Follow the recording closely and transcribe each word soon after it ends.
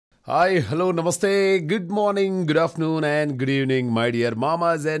Hi hello నమస్తే good morning good afternoon and good evening my dear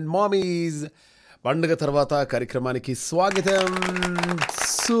మామాస్ and mummies. పండుగ తర్వాత కార్యక్రమానికి స్వాగతం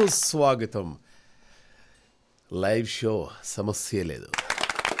సుస్వాగతం. లైవ్ షో సమస్య లేదు,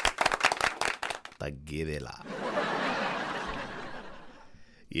 తగ్గేదేలా.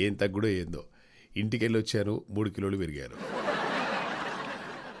 ఏం తగ్గుడో ఏందో, ఇంటికి వెళ్ళి వచ్చాను 3 కిలోలు పెరిగాను.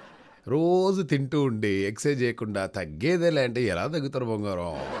 రోజు తింటూ ఉండి ఎక్సర్సైజ్ చేయకుండా తగ్గేదేలా అంటే ఎలా తగ్గుతారు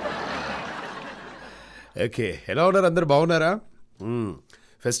బంగారం? ఓకే, ఎలా ఉన్నారు? అందరు బాగున్నారా?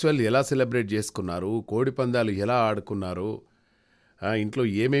 ఫెస్టివల్ ఎలా సెలబ్రేట్ చేసుకున్నారు? కోడి పందాలు ఎలా ఆడుకున్నారు? ఇంట్లో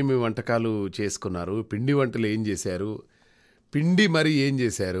ఏమేమి వంటకాలు చేసుకున్నారు? పిండి వంటలు ఏం చేశారు? పిండి మరి ఏం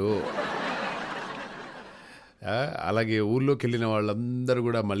చేశారు? అలాగే ఊళ్ళోకి వెళ్ళిన వాళ్ళందరూ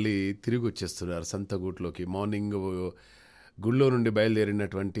కూడా మళ్ళీ తిరిగి వచ్చేస్తున్నారు సంతగూట్లోకి. మార్నింగ్ గూట్లో నుండి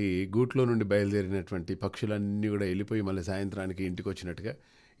బయలుదేరినటువంటి పక్షులన్నీ కూడా వెళ్ళిపోయి మళ్ళీ సాయంత్రానికి ఇంటికి వచ్చినట్టుగా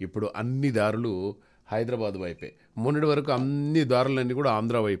ఇప్పుడు అన్ని దారులు హైదరాబాద్ వైపే. మొన్నటి వరకు అన్ని దారులన్నీ కూడా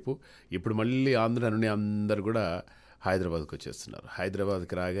ఆంధ్ర వైపు, ఇప్పుడు మళ్ళీ ఆంధ్ర నుండి అందరు కూడా హైదరాబాద్కి వచ్చేస్తున్నారు.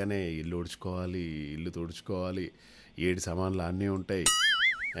 హైదరాబాద్కి రాగానే ఇల్లు తుడుచుకోవాలి, ఇల్లు తుడుచుకోవాలి, 7 సామాన్లు అన్నీ ఉంటాయి.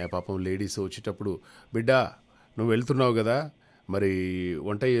 పాపం లేడీస్ వచ్చేటప్పుడు, బిడ్డ నువ్వు వెళ్తున్నావు కదా, మరి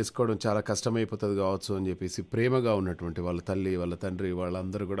వంట చేసుకోవడం చాలా కష్టమైపోతుంది కావచ్చు అని చెప్పేసి ప్రేమగా ఉన్నటువంటి వాళ్ళ తల్లి, వాళ్ళ తండ్రి,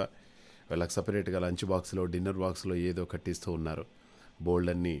 వాళ్ళందరూ కూడా వాళ్ళకి సపరేట్గా లంచ్ బాక్స్లో, డిన్నర్ బాక్స్లో ఏదో కట్టిస్తూ ఉన్నారు.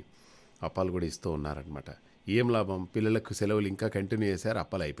 బోల్డన్ని అప్పాలు కూడా ఇస్తూ ఉన్నారనమాట. ఏం లాభం, పిల్లలకు సెలవులు ఇంకా కంటిన్యూ చేశారు,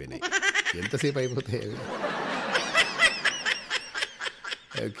 అప్పాలు అయిపోయినాయి. ఎంతసేపు అయిపోతాయి?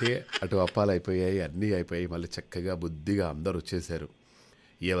 ఓకే, అటు అప్పాలు అయిపోయాయి, అన్నీ అయిపోయాయి. మళ్ళీ చక్కగా బుద్ధిగా అందరూ వచ్చేసారు.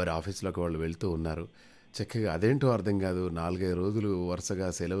 ఎవరి ఆఫీస్లోకి వాళ్ళు వెళ్తూ ఉన్నారు. చక్కగా అదేంటో అర్థం కాదు, 4-5 రోజులు వరుసగా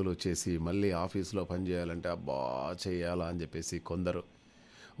సెలవులు వచ్చేసి మళ్ళీ ఆఫీస్లో పని చేయాలంటే అబ్బా చేయాలా అని చెప్పేసి కొందరు.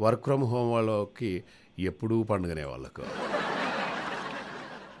 వర్క్ ఫ్రమ్ హోమ్ వాళ్ళకి ఎప్పుడూ పండుగనే వాళ్ళకు.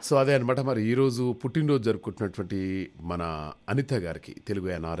 సో అదే అనమాట. మరి ఈరోజు పుట్టినరోజు జరుపుకుంటున్నటువంటి మన అనిత గారికి తెలుగు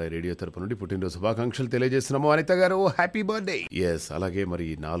NRI రేడియో తరపు నుండి పుట్టినరోజు శుభాకాంక్షలు తెలియజేస్తున్నాము. అనిత గారు హ్యాపీ బర్త్డే. ఎస్, అలాగే మరి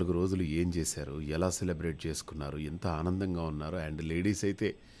 4 రోజులు ఏం చేశారు, ఎలా సెలబ్రేట్ చేసుకున్నారు, ఎంత ఆనందంగా ఉన్నారు. అండ్ లేడీస్ అయితే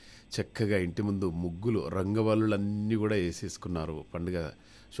చక్కగా ఇంటి ముందు ముగ్గులు, రంగవల్లులన్నీ కూడా వేసేసుకున్నారు. పండుగ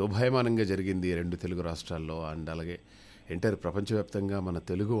శోభాయమానంగా జరిగింది 2 తెలుగు రాష్ట్రాల్లో. అండ్ అలాగే ఎంటైర్ ప్రపంచవ్యాప్తంగా మన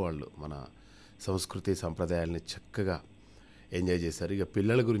తెలుగు వాళ్ళు మన సంస్కృతి సంప్రదాయాలని చక్కగా ఎంజాయ్ చేశారు. ఇక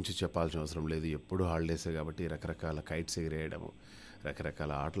పిల్లల గురించి చెప్పాల్సిన అవసరం లేదు, ఎప్పుడు హాలిడేసే కాబట్టి రకరకాల కైట్స్ ఎగిరేయడము,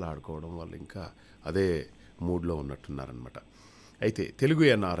 రకరకాల ఆటలు ఆడుకోవడం, వాళ్ళు ఇంకా అదే మూడ్లో ఉన్నట్టున్నారనమాట. అయితే తెలుగు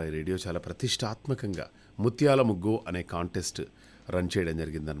NRI రేడియో చాలా ప్రతిష్టాత్మకంగా ముత్యాల ముగ్గు అనే కాంటెస్ట్ రన్ చేయడం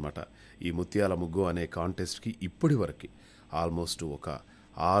జరిగిందనమాట. ఈ ముత్యాల ముగ్గు అనే కాంటెస్ట్కి ఇప్పటి వరకు ఆల్మోస్ట్ ఒక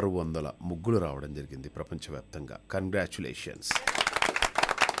 600 ముగ్గులు రావడం జరిగింది ప్రపంచవ్యాప్తంగా. కంగ్రాచ్యులేషన్స్.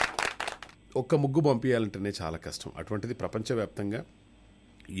 ఒక్క ముగ్గు పంపించాలంటేనే చాలా కష్టం, అటువంటిది ప్రపంచవ్యాప్తంగా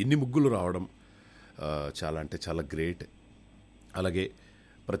ఇన్ని ముగ్గులు రావడం చాలా అంటే చాలా గ్రేట్. అలాగే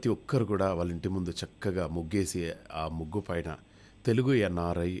ప్రతి ఒక్కరు కూడా వాళ్ళ ఇంటి ముందు చక్కగా ముగ్గేసి ఆ ముగ్గు పైన తెలుగు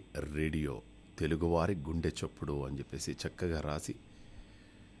NRI రేడియో తెలుగువారి గుండె చప్పుడు అని చెప్పేసి చక్కగా రాసి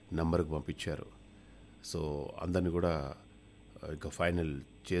నంబర్కి పంపించారు. సో అందరిని కూడా ఇంకా ఫైనల్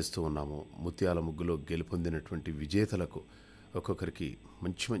చేస్తూ ఉన్నాము. ముత్యాల ముగ్గులో గెలుపొందినటువంటి విజేతలకు ఒక్కొక్కరికి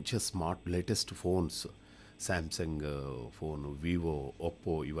మంచి మంచి smart latest phones, Samsung phone, Vivo,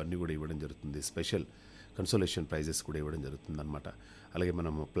 Oppo ఇవన్నీ కూడా ఇవ్వడం జరుగుతుంది. స్పెషల్ కన్సోలేషన్ ప్రైజెస్ కూడా ఇవ్వడం జరుగుతుందన్నమాట. అలాగే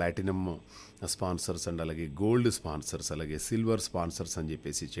మనం ప్లాటినమ్ స్పాన్సర్స్ అండ్ అలాగే గోల్డ్ స్పాన్సర్స్, అలాగే సిల్వర్ స్పాన్సర్స్ అని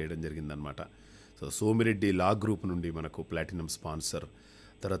చెప్పేసి చేయడం జరిగిందనమాట. సో సోమిరెడ్డి లా గ్రూప్ నుండి మనకు ప్లాటినమ్ స్పాన్సర్,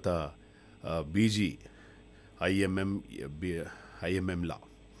 తర్వాత బీజీ ఐఎంఎం లా,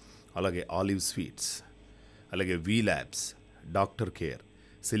 అలాగే ఆలివ్ స్వీట్స్, అలాగే వి labs, doctor care,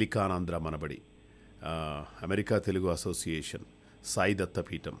 silicon Andhra మనబడి, అమెరికా తెలుగు అసోసియేషన్, సాయి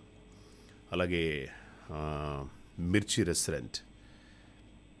దత్తపీఠం, అలాగే మిర్చి రెస్టారెంట్.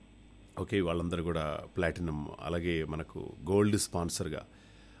 ఓకే, వాళ్ళందరూ కూడా ప్లాటినం. అలాగే మనకు గోల్డ్ స్పాన్సర్గా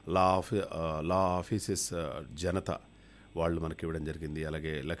లా ఆఫీసెస్ జనత వాళ్ళు మనకి ఇవ్వడం జరిగింది.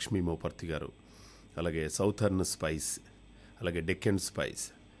 అలాగే లక్ష్మీ మోపర్తి గారు, అలాగే సౌథర్న్ స్పైస్, అలాగే డెక్కన్ స్పైస్,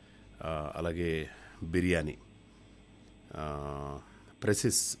 అలాగే బిర్యానీ,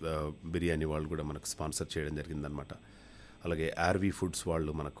 ప్రెసిస్ బిర్యానీ వాళ్ళు కూడా మనకు స్పాన్సర్ చేయడం జరిగిందనమాట. అలాగే ఆర్వీ ఫుడ్స్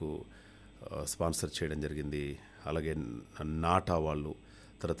వాళ్ళు మనకు స్పాన్సర్ చేయడం జరిగింది. అలాగే నాటా వాళ్ళు,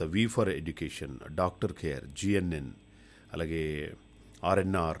 తర్వాత వి for education, doctor care, GNN, అలాగే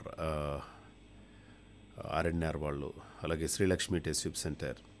ఆర్ఎన్ఆర్ వాళ్ళు, అలాగే శ్రీలక్ష్మి టెస్ట్ ట్యూబ్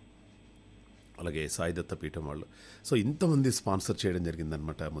సెంటర్, అలాగే సాయి దత్తపీఠం వాళ్ళు. సో ఇంతమంది స్పాన్సర్ చేయడం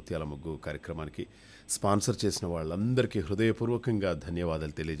జరిగిందనమాట ముత్యాల ముగ్గు కార్యక్రమానికి. స్పాన్సర్ చేసిన వాళ్ళందరికీ హృదయపూర్వకంగా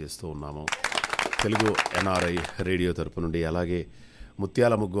ధన్యవాదాలు తెలియజేస్తూ ఉన్నాము తెలుగు NRI రేడియో తరపు నుండి. అలాగే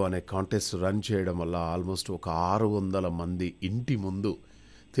ముత్యాల ముగ్గు అనే కాంటెస్ట్ రన్ చేయడం వల్ల ఆల్మోస్ట్ ఒక 600 మంది ఇంటి ముందు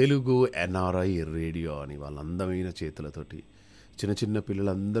తెలుగు ఎన్ఆర్ఐ రేడియో అని వాళ్ళ అందమైన చేతులతోటి చిన్న చిన్న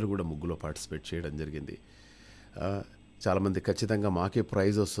పిల్లలందరూ కూడా ముగ్గులో పార్టిసిపేట్ చేయడం జరిగింది. చాలామంది ఖచ్చితంగా మాకే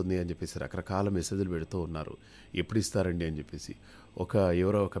ప్రైజ్ వస్తుంది అని చెప్పేసి రకరకాల మెసేజ్లు పెడుతూ ఉన్నారు. ఎప్పుడు ఇస్తారండి అని చెప్పేసి.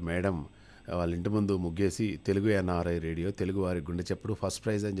 ఎవరో ఒక మేడం వాళ్ళ ఇంటి ముందు ముగ్గేసి తెలుగు ఎన్ఆర్ఐ రేడియో తెలుగు వారి గుండె చెప్పుడు ఫస్ట్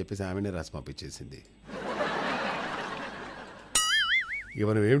ప్రైజ్ అని చెప్పేసి ఆమెనే రాసి పంపించేసింది. ఇక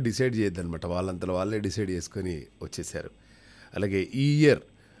మనం ఏం డిసైడ్ చేయొద్దనమాట, వాళ్ళంతలో వాళ్ళే డిసైడ్ చేసుకొని వచ్చేసారు. అలాగే ఈ ఇయర్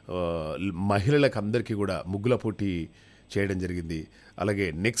మహిళలకు అందరికీ కూడా ముగ్గుల పోటీ చేయడం జరిగింది. అలాగే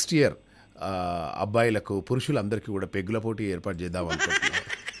నెక్స్ట్ ఇయర్ అబ్బాయిలకు పురుషులందరికీ కూడా పెగ్గుల పోటీ ఏర్పాటు చేద్దాం అనుకుంటున్నాం.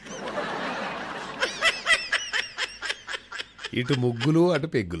 ఇటు ముగ్గులు అటు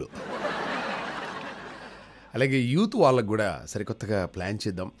పెగ్గులు. అలాగే యూత్ వాళ్ళకు కూడా సరికొత్తగా ప్లాన్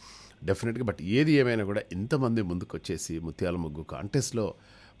చేద్దాం డెఫినెట్గా. బట్ ఏది ఏమైనా కూడా ఇంతమంది ముందుకు వచ్చేసి ముత్యాల ముగ్గు కాంటెస్ట్లో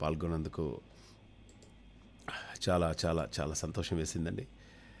పాల్గొన్నందుకు చాలా చాలా చాలా సంతోషం వేసిందండి.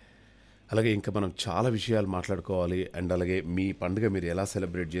 అలాగే ఇంకా మనం చాలా విషయాలు మాట్లాడుకోవాలి. అండ్ అలాగే మీ పండుగ మీరు ఎలా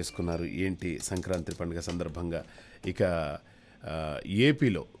సెలబ్రేట్ చేసుకున్నారు ఏంటి సంక్రాంతి పండుగ సందర్భంగా. ఇక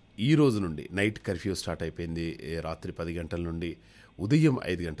ఏపీలో ఈ రోజు నుండి నైట్ కర్ఫ్యూ స్టార్ట్ అయిపోయింది. రాత్రి 10 గంటల నుండి ఉదయం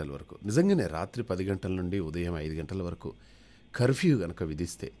 5 గంటల వరకు. నిజంగానే రాత్రి 10 గంటల నుండి ఉదయం 5 గంటల వరకు కర్ఫ్యూ కనుక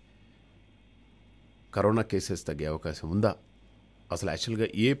విధిస్తే కరోనా కేసెస్ తగ్గే అవకాశం ఉందా? అసలు యాక్చువల్గా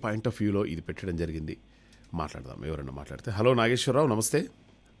ఏ పాయింట్ ఆఫ్ వ్యూలో ఇది పెట్టడం జరిగింది మాట్లాడదాం. ఎవరైనా మాట్లాడితే. హలో నాగేశ్వరరావు, నమస్తే.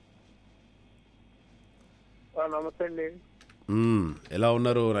 నమస్తే అండి. ఎలా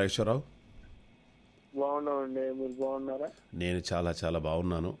ఉన్నారు నాగేశ్వరరావు? బాగున్నామండి, మీరు బాగున్నారా? నేను చాలా చాలా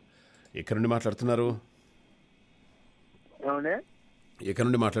బాగున్నాను. ఎక్కడి నుండి మాట్లాడుతున్నారు? ఎక్కడి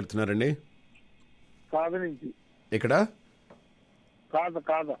నుండి మాట్లాడుతున్నారండి? కాజా నుంచి. ఎక్కడ?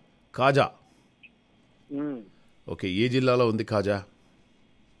 కాజా. కాజా. ఓకే. ఏ జిల్లాలో ఉంది కాజా?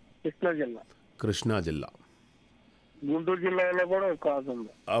 కృష్ణా జిల్లా. గుంటూరు జిల్లాలో కూడా కాజా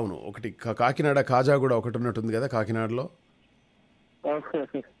ఉంది. అవును, ఒకటి కాకినాడ కాజా కూడా ఒకటి ఉన్నట్టుంది కదా కాకినాడలో.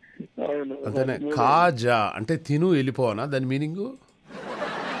 అంతేనే. కాజా అంటే తిను వెళ్ళిపోవనా దాని మీనింగు?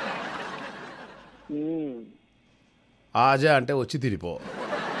 ఆజా అంటే వచ్చి తినిపో,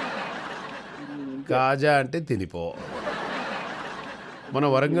 కాజా అంటే తినిపో. మన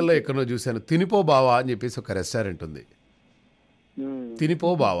వరంగల్లో ఎక్కడో చూశాను, తినిపో బావా అని చెప్పేసి ఒక రెస్టారెంట్ ఉంది. తినిపో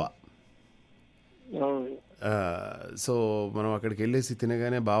బావా. సో మనం అక్కడికి వెళ్ళేసి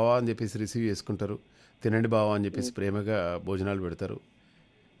తినగానే బావా అని చెప్పేసి రిసీవ్ చేసుకుంటారు. తినండి బావా అని చెప్పేసి ప్రేమగా భోజనాలు పెడతారు.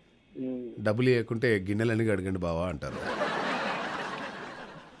 డబ్బులు ఇవ్వకుంటే గిన్నెలన్నీ అడగండి బావా అంటారు.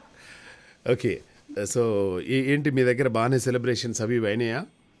 ఓకే. సో ఏంటి మీ దగ్గర బాగానే సెలబ్రేషన్స్ అవి అయినాయా?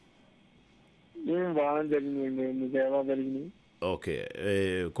 ఓకే.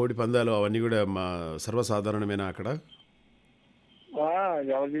 కోడి పందాలు అవన్నీ కూడా మా సర్వసాధారణమేనా అక్కడ?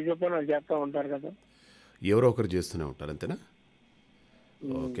 చేస్తూ ఉంటారు కదా, ఎవరో ఒకరు చేస్తూనే ఉంటారు అంతేనా?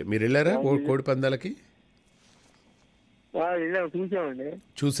 ఓకే. మీరు వెళ్ళారా కోడి పందాలకి? చూసామండి.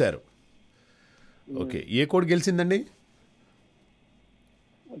 చూశారు. ఓకే. ఏ కోడి గెలిచిందండి?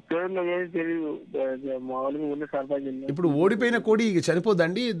 ఇప్పుడు ఓడిపోయిన కోడి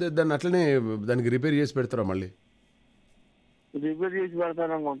చనిపోద్దండి? దాన్ని అట్లనే దానికి రిపేర్ చేసి పెడతారా మళ్ళీ? రిపేర్ చేసి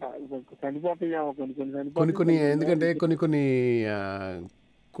పెడతారనుకుంటా. చనిపోతాయి కొన్ని ఎందుకంటే కొన్ని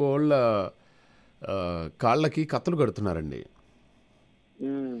కోళ్ళ కాళ్ళకి కత్తులు కడుతున్నారండి.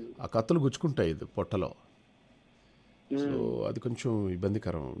 ఆ కత్తులు గుచ్చుకుంటాయి పొట్టలో. సో అది కొంచెం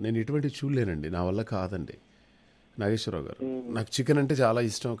ఇబ్బందికరం. నేను ఎటువంటి చూడలేనండి, నా వల్ల కాదండి నాగేశ్వరరావు గారు. నాకు చికెన్ అంటే చాలా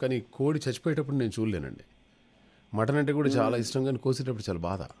ఇష్టం, కానీ కోడి చచ్చిపోయేటప్పుడు నేను చూడలేనండి. మటన్ అంటే కూడా చాలా ఇష్టం, కానీ కోసేటప్పుడు చాలా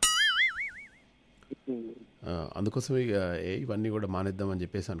బాధ. అందుకోసం ఇవన్నీ కూడా మానేద్దామని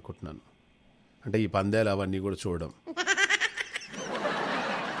చెప్పేసి అనుకుంటున్నాను. అంటే ఈ పందాలు అవన్నీ కూడా చూడడం.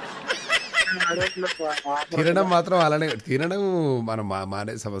 తినడం మాత్రం అలానే, తినడం మనం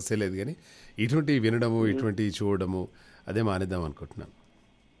మానే సమస్య లేదు, కానీ ఇటువంటి వినడము ఇటువంటి చూడడము అదే మానేద్దాం అనుకుంటున్నాను.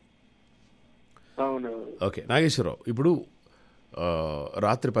 ఓకే నాగేశ్వరరావు, ఇప్పుడు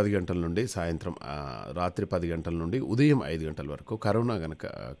రాత్రి 10 గంటల నుండి సాయంత్రం రాత్రి 10 గంటల నుండి ఉదయం 5 గంటల వరకు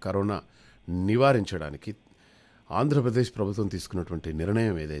కరోనా నివారించడానికి ఆంధ్రప్రదేశ్ ప్రభుత్వం తీసుకున్నటువంటి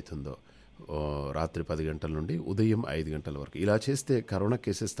నిర్ణయం ఏదైతుందో రాత్రి 10 గంటల నుండి ఉదయం 5 గంటల వరకు ఇలా చేస్తే కరోనా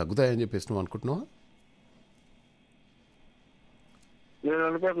కేసెస్ తగ్గుతాయని చెప్పేసి నువ్వు అనుకుంటున్నావా? నేను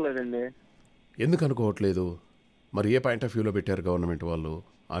అనుకోవట్లేదండి. ఎందుకు అనుకోవట్లేదు? మరి ఏ పాయింట్ ఆఫ్ వ్యూలో పెట్టారు గవర్నమెంట్ వాళ్ళు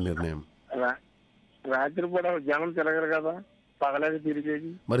ఆ నిర్ణయం? రాత్రి పూట జనం తిరగరు కదా, పగలేదు తిరిగేది.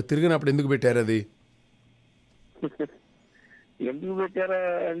 మరి తిరిగినప్పుడు ఎందుకు పెట్టారు అది? ఎందుకు పెట్టారా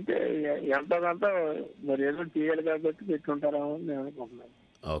అంటే ఎంతకంతా మరి ఏదో చేయాలి కాబట్టి పెట్టుంటారేమో నేను అనుకుంటున్నాను.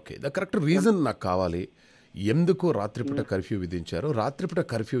 ఓకే, ద కరెక్ట్ రీజన్ నాకు కావాలి. ఎందుకు రాత్రిపూట కర్ఫ్యూ విధించారు? రాత్రిపూట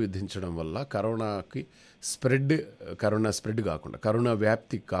కర్ఫ్యూ విధించడం వల్ల కరోనా స్ప్రెడ్ కాకుండా, కరోనా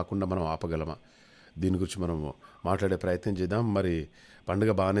వ్యాప్తి కాకుండా మనం ఆపగలమా? దీని గురించి మనం మాట్లాడే ప్రయత్నం చేద్దాం. మరి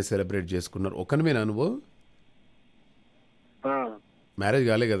పండుగ బాగానే సెలబ్రేట్ చేసుకున్నారు. ఒక్కనిమేనా నువ్వు? మ్యారేజ్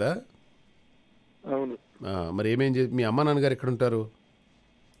కాలే కదా? అవును. మరి మీ అమ్మ నాన్నగారు ఎక్కడ ఉంటారు?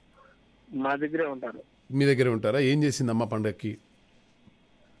 మా దగ్గరే ఉంటారు. మీ దగ్గరే ఉంటారా? ఏం చేసింది అమ్మ పండగకి?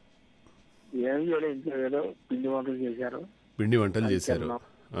 ఏం చేయలేదు, ఇంట్లో ఏదో పిండి వంటలు చేశారు. పిండి వంటలు చేశారు.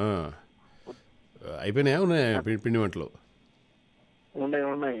 అయిపోయినాయా? ఉన్నాయా పిండి వంటలు?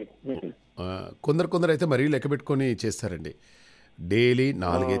 ఉన్నాయి. కొందరు అయితే మరీ లెక్క పెట్టుకొని చేస్తారండి. డైలీ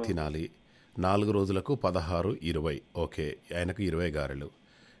 4 తినాలి, 4 రోజులకు 16, 20. ఓకే, ఆయనకు 20 గారెలు.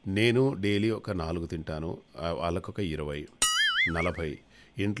 నేను డైలీ ఒక 4 తింటాను, వాళ్ళకొక 20, 40.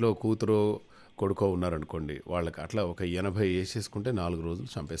 ఇంట్లో కూతురు కొడుకో ఉన్నారనుకోండి, వాళ్ళకి అట్లా ఒక 80 వేసేసుకుంటే 4 రోజులు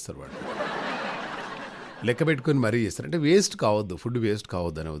చంపేస్తారు వాళ్ళు. లెక్క పెట్టుకొని మరీ చేస్తారు. అంటే వేస్ట్ కావద్దు, ఫుడ్ వేస్ట్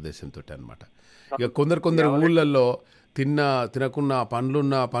కావద్దు అనే ఉద్దేశంతో అనమాట. ఇక కొందరు ఊళ్ళల్లో తినకున్నా,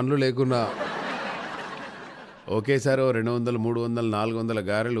 పండ్లు లేకున్నా ఒకేసారి 200, 300, 400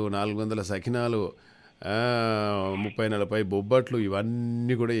 గారెలు, 400 సకినాలు, 30-40 బొబ్బట్లు,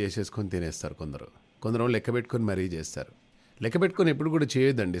 ఇవన్నీ కూడా వేసేసుకొని తినేస్తారు కొందరు లెక్క పెట్టుకొని మరీ చేస్తారు. లెక్క పెట్టుకొని ఎప్పుడు కూడా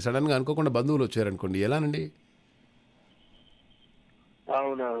చేయొద్దండి. సడన్గా అనుకోకుండా బంధువులు వచ్చారనుకోండి, ఎలానండి?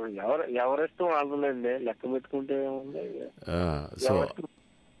 అవునవును, ఎవరిష్టం వాళ్ళదండి, లెక్క పెట్టుకుంటే సో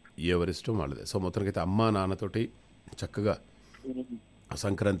ఎవరిష్టం వాళ్ళదే. సో మొత్తానికైతే అమ్మా నాన్నతోటి చక్కగా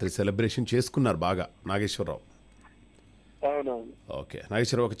సంక్రాంతి సెలబ్రేషన్ చేసుకున్నారు బాగా. నాగేశ్వరరావు, అవునవును. ఓకే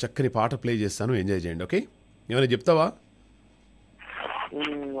నాగేశ్వరరావు, ఒక చక్కని పాట ప్లే చేస్తాను, ఎంజాయ్ చేయండి. ఓకే, ఏమైనా చెప్తావా?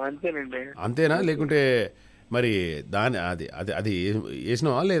 అంతేనండి. అంతేనా? లేకుంటే మరి అది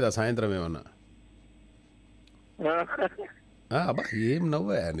వేసినావా లేదా సాయంత్రం ఏమన్నా? అబ్బా, ఏం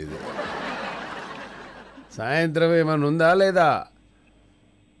నవ్వా ఇది? సాయంత్రం ఏమన్నా ఉందా లేదా?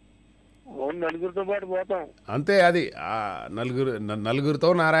 నలుగురితో పాటు పోతాం అంతే. అది నలుగురితో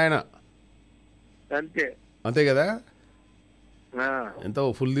నారాయణ, అంతే కదా? ఎంత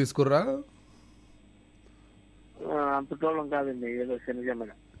ఫుల్ తీసుకుర్రా? అంత టోలం కాదండి, ఏదో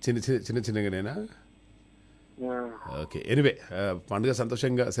చిన్నగానేనా? ఓకే, ఎనివే పండుగ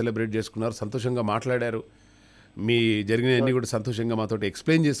సంతోషంగా సెలబ్రేట్ చేసుకున్నారు, సంతోషంగా మాట్లాడారు, మీ జరిగిన అన్ని కూడా సంతోషంగా మాతో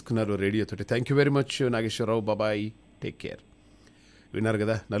ఎక్స్ప్లెయిన్ చేసుకున్నారు రేడియోతోటి. Thank you very much Nageswararao, బాబాయ్, టేక్ కేర్. విన్నారు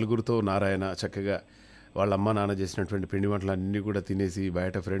కదా, నలుగురితో నారాయణ చక్కగా వాళ్ళ అమ్మ నాన్న చేసినటువంటి పిండి వంటలు అన్నీ కూడా తినేసి,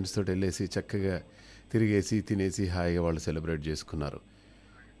 బయట ఫ్రెండ్స్ తోటి వెళ్ళేసి చక్కగా తిరిగేసి తినేసి హాయిగా వాళ్ళు సెలబ్రేట్ చేసుకున్నారు.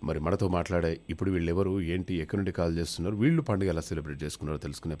 మరి మనతో మాట్లాడే ఇప్పుడు వీళ్ళు ఎవరు, ఏంటి, ఎక్కడి నుండి కాల్ చేస్తున్నారు, వీళ్ళు పండుగ ఎలా సెలబ్రేట్ చేసుకున్నారో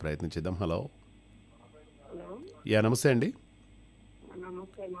తెలుసుకునే ప్రయత్నం చేద్దాం. హలో, యా నమస్తే అండి.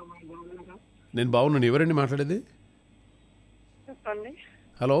 నేను బాగున్నాను. ఎవరండి మాట్లాడేది? చెప్పండి.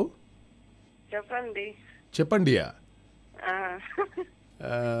 హలో, చెప్పండి.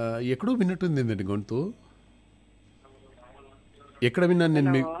 ఎక్కడో విన్నట్టుంది ఏంటండి గొంతు? ఎక్కడ విన్నాను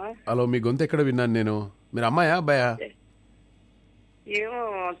నేను? హలో, మీ గొంతు ఎక్కడ విన్నాను నేను? మీరు అమ్మాయా అబ్బాయా? ఏమో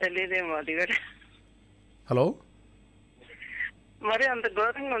తెలియదేమో అది కూడా. హలో, మరి అంత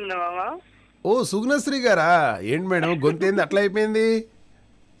ఘోరంగా ఉంది మామా? ఓ సుగుణశ్రీ గారా? ఏంటి మేడం గొంతు ఏంది అట్లా అయిపోయింది?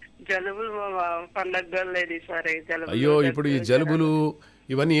 జలుబులు మామా, పండగ లేదు సరే. అయ్యో, ఇప్పుడు ఈ జలుబులు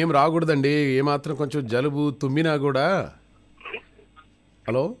ఇవన్నీ ఏం రాకూడదండి. ఏమాత్రం కొంచెం జలుబు తుమ్మినా కూడా,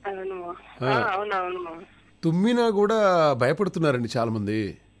 హలో, అవునవును, తుమ్మినా కూడా భయపడుతున్నారండి చాలా మంది.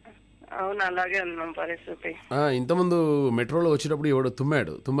 అవును, అలాగే ఉంది పరిస్థితి. ఇంతకుముందు మెట్రోలో వచ్చేటప్పుడు ఎవడో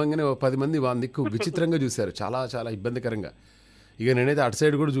తుమ్మంగానే 10 మంది వాళ్ళ దిక్కు విచిత్రంగా చూశారు, చాలా చాలా ఇబ్బందికరంగా. ఇక నేనైతే అటు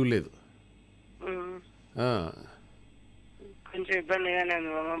సైడ్ కూడా చూడలేదు. కొంచెం ఇబ్బందిగానే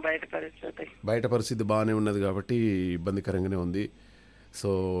ఉంది మామ బయట పరిస్థితి బాగానే ఉన్నది కాబట్టి ఇబ్బందికరంగానే ఉంది. సో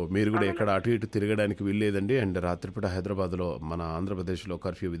మీరు కూడా ఎక్కడ అటు ఇటు తిరగడానికి వీల్లేదండి. అండ్ రాత్రిపూట హైదరాబాద్లో, మన ఆంధ్రప్రదేశ్లో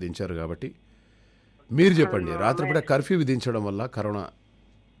కర్ఫ్యూ విధించారు కాబట్టి మీరు చెప్పండి, రాత్రిపూట కర్ఫ్యూ విధించడం వల్ల కరోనా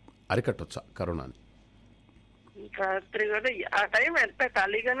అరికట్టొచ్చా కరోనాని? రాత్రి కూడా ఆ టైం ఎంత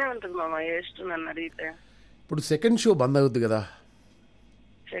ఖాళీగానే ఉంటుంది మామ, నన్ను అడిగితే. ఇప్పుడు సెకండ్ షో బంద్ అవుద్ది కదా?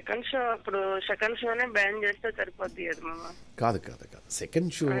 సెకండ్ షోనే బ్యాన్ చేస్తే సరిపోద్ది కదా మామ? కాదు,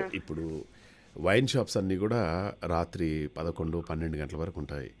 సెకండ్ షో ఇప్పుడు వైన్ షాప్స్ అన్నీ కూడా రాత్రి 11, 12 గంటల వరకు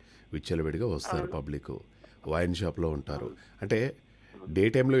ఉంటాయి. విచ్చలవిడిగా వస్తారు పబ్లిక్, వైన్ షాప్లో ఉంటారు. అంటే డే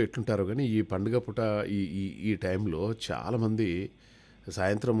టైంలో ఎట్లుంటారో కానీ ఈ పండుగ పూట ఈ టైంలో చాలామంది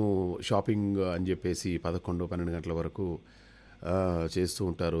సాయంత్రము షాపింగ్ అని చెప్పేసి 11, 12 గంటల వరకు చేస్తూ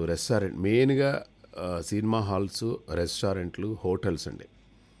ఉంటారు. రెస్టారెంట్ మెయిన్గా సినిమా హాల్స్, రెస్టారెంట్లు, హోటల్స్ అండి.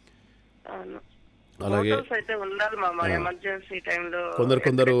 అలాగే హోటల్స్ అయితే ఉండాలి మామ, ఎమర్జెన్సీ టైంలో.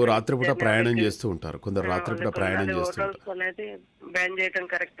 కొందరు రాత్రిపూట ప్రయాణం చేస్తూ ఉంటారు, కొందరు రాత్రిపూట ప్రయాణం చేస్తూ ఉంటారు. హోటల్స్ అనేది బ్యాన్ చేయడం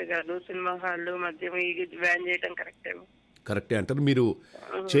కరెక్ట్ కాదు, సినిమా హాళ్ళు మద్యం ఇది బ్యాన్ చేయడం కరెక్టే. కరెక్టే అంటారు. మీరు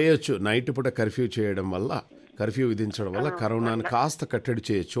చేయొచ్చు, నైట్ పూట కర్ఫ్యూ విధించడం వల్ల కరోనాను కాస్త కట్టడి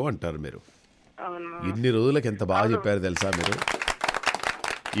చేయొచ్చు అంటారు మీరు. ఇన్ని రోజులకు ఎంత బాగా చెప్పారు తెలుసా మీరు.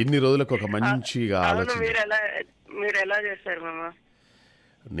 ఇన్ని రోజులకు ఒక మంచిగా ఆలోచన. మీరు ఎలా చేస్తారు మామ?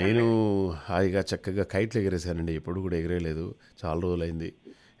 నేను హాయిగా చక్కగా కైట్లు ఎగిరేసానండి. ఎప్పుడు కూడా ఎగిరేయలేదు, చాలా రోజులైంది.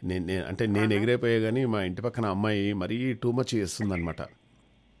 నేను ఎగిరైపోయా, కానీ మా ఇంటి పక్కన అమ్మాయి మరీ టూ మచ్ చేస్తుందన్నమాట.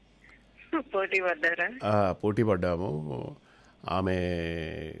 పోటీ పడ్డాము. ఆమె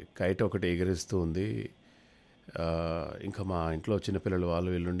కైట్ ఒకటి ఎగిరేస్తూ ఉంది. ఇంకా మా ఇంట్లో చిన్నపిల్లలు వాళ్ళు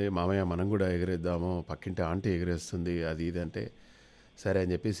వీళ్ళుండి, మామయ్య మనం కూడా ఎగిరేద్దాము, పక్కింటి ఆంటీ ఎగిరేస్తుంది అది ఇది అంటే, సరే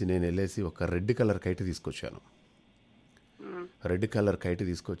అని చెప్పేసి నేను వెళ్ళేసి ఒక రెడ్ కలర్ కైట్ తీసుకొచ్చాను. రెడ్ కలర్ కైట్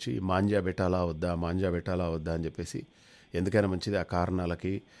తీసుకొచ్చి మాంజా పెట్టాలా వద్దా అని చెప్పేసి, ఎందుకైనా మంచిది ఆ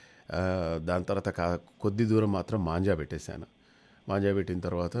కారణాలకి. దాని తర్వాత కొద్ది దూరం మాత్రం మాంజా పెట్టేశాను. మాంజా పెట్టిన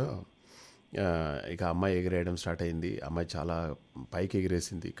తర్వాత ఇక అమ్మాయి ఎగిరేయడం స్టార్ట్ అయింది. అమ్మాయి చాలా పైకి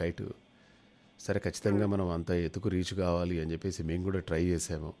ఎగిరేసింది కైటు. సరే ఖచ్చితంగా మనం అంత ఎత్తుకు రీచ్ కావాలి అని చెప్పేసి మేము కూడా ట్రై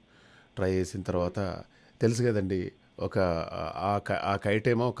చేసాము. ట్రై చేసిన తర్వాత తెలుసు కదండి, ఆ కైట్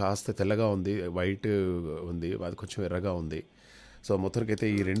ఏమో కాస్త తెల్లగా ఉంది, వైట్ ఉంది, అది కొంచెం ఎర్రగా ఉంది. సో మొత్తానికైతే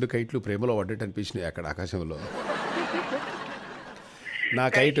ఈ రెండు కైట్లు ప్రేమలో పడ్డట్టు అనిపించినాయి అక్కడ ఆకాశంలో. నా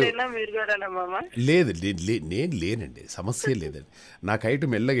కైటు లేదు, నేను లేనండి, సమస్య లేదండి. నా కైటు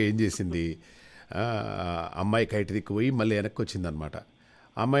మెల్లగా ఏం చేసింది, అమ్మాయి కైటు దిక్కుపోయి మళ్ళీ వెనక్కి వచ్చిందనమాట.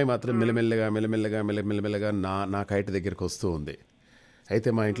 అమ్మాయి మాత్రం మెల్లమెల్లగా నా కైటు దగ్గరికి వస్తూ ఉంది. అయితే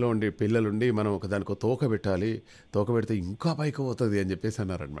మా ఇంట్లో ఉండి పిల్లలుండి, మనం ఒకదానికో తోక పెట్టాలి, తోక పెడితే ఇంకా పైకి పోతుంది అని చెప్పేసి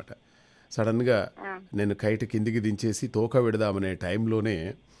అన్నారనమాట. సడన్గా నేను కైటు కిందికి దించేసి తోక పెడదామనే టైంలోనే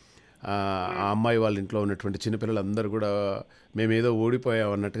ఆ అమ్మాయి వాళ్ళ ఇంట్లో ఉన్నటువంటి చిన్నపిల్లలందరూ కూడా మేమేదో ఓడిపోయాం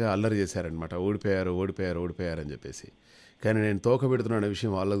అన్నట్టుగా అల్లరి చేశారనమాట. ఓడిపోయారు అని చెప్పేసి. కానీ నేను తోక పెడుతున్నా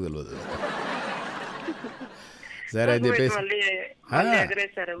విషయం వాళ్ళకు తెలియదు. సరే అని చెప్పేసి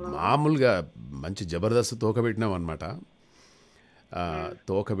మామూలుగా మంచి జబర్దస్త్ తోక పెట్టినాం అనమాట.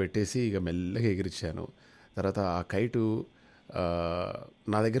 తోక పెట్టేసి ఇక మెల్లగా ఎగిరిచ్చాను. తర్వాత ఆ కైటు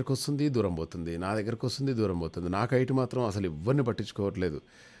నా దగ్గరకు వస్తుంది, దూరం పోతుంది, నా కైటు మాత్రం అసలు ఎవరిని పట్టించుకోవట్లేదు.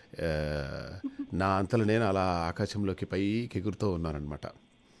 నా అంతలో నేను అలా ఆకాశంలోకి పైకి ఎగురుతూ ఉన్నానమాట.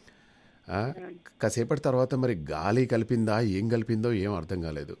 కాసేపటి తర్వాత మరి గాలి కలిపిందా ఏం కలిపిందో ఏం అర్థం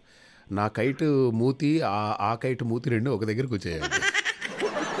కాలేదు. నా కైటు మూతి ఆ కైటు మూతి రెండు ఒక దగ్గరకు వచ్చేయండి.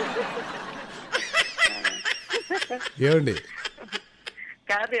 ఏమండి,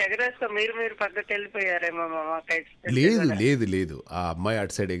 లేదు, ఆ అమ్మాయి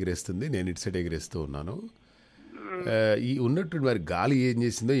అటు సైడ్ ఎగిరేస్తుంది, నేను ఇటు సైడ్ ఎగిరేస్తూ ఉన్నాను. ఈ ఉన్నట్టు మరి గాలి ఏం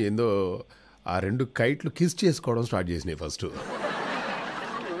చేసిందో ఏందో, ఆ రెండు కైట్లు కిస్ చేసుకోవడం స్టార్ట్ చేసినాయి ఫస్ట్.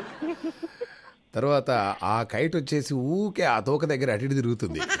 తర్వాత ఆ కైట్ వచ్చేసి ఊకే ఆ తోక దగ్గర అటు ఇటు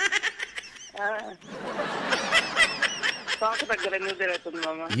తిరుగుతుంది.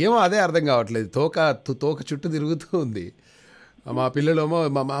 ఏమో అదే అర్థం కావట్లేదు, తోక చుట్టూ తిరుగుతూ ఉంది. మా పిల్లలేమో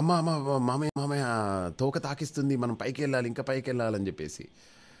మామయ్య తోక తాకిస్తుంది, మనం పైకి వెళ్ళాలి, ఇంకా పైకి వెళ్ళాలని చెప్పేసి.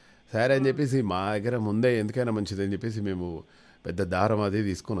 సరే అని చెప్పేసి మా దగ్గర ముందే ఎందుకైనా మంచిది అని చెప్పేసి మేము పెద్ద దారం అది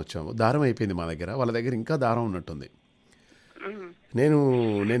తీసుకొని వచ్చాము. దారం అయిపోయింది మా దగ్గర, వాళ్ళ దగ్గర ఇంకా దారం ఉన్నట్టుంది. నేను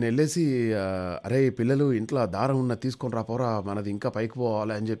వెళ్ళేసి అరే పిల్లలు ఇంట్లో దారం ఉన్న తీసుకొని రాపోరా, మనది ఇంకా పైకి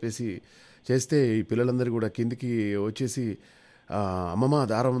పోవాలి అని చెప్పేసి చేస్తే ఈ పిల్లలందరూ కూడా కిందికి వచ్చేసి అమ్మమ్మ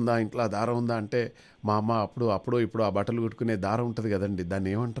దారం ఉందా, ఇంట్లో దారం ఉందా అంటే, మా అమ్మ ఇప్పుడు ఆ బట్టలు కుట్టుకునే దారం ఉంటుంది కదండి, దాన్ని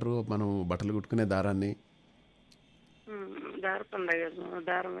ఏమంటారు మనం బట్టలు కుట్టుకునే దారాన్ని?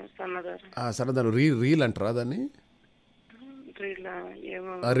 సన్నదారం, రీల్ అంటారా దాన్ని?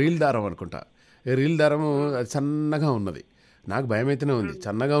 రీల్ దారం అనుకుంటా. రీల్ దారము సన్నగా ఉన్నది. నాకు భయం అయితేనే ఉంది,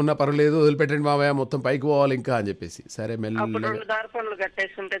 సన్నగా ఉన్నా పర్వాలేదు వదిలిపెట్టండి మావయ్య, మొత్తం పైకి పోవాలి ఇంకా అని చెప్పేసి. సరే మెల్లగా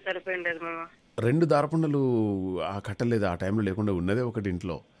రెండు దారపుండలు కట్టలేదు ఆ టైంలో, లేకుండా ఉన్నదే ఒకటి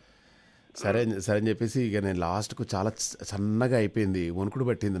ఇంట్లో. సరే అని చెప్పేసి ఇక నేను లాస్ట్కు చాలా సన్నగా అయిపోయింది, వణుకుడు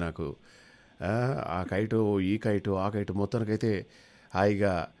పట్టింది నాకు. ఆ కైటు ఈ కైటు ఆ కైటు మొత్తానికైతే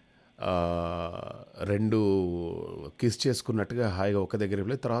హాయిగా రెండు కిస్ చేసుకున్నట్టుగా హాయిగా ఒక దగ్గర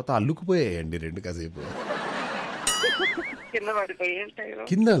వెళ్ళి తర్వాత అల్లుకుపోయాయండి రెండు కాసేపు.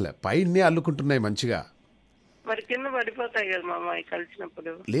 కింద పైనే అల్లుకుంటున్నాయి మంచిగా. మరి కింద పడిపోతాయి కదా మామ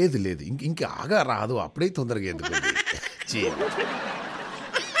కలిసినప్పుడు. లేదు ఇంకా ఆగా రాదు, అప్పుడే తొందరగా ఎందుకు.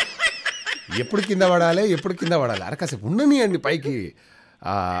 ఎప్పుడు కింద పడాలి అరే కాసేపు ఉండని అండి పైకి.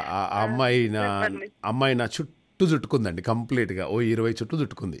 అమ్మాయి నా చుట్టూ చుట్టుకుందండి కంప్లీట్గా, 20 చుట్టూ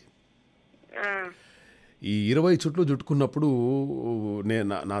చుట్టుకుంది. ఈ 20 చుట్లు చుట్టుకున్నప్పుడు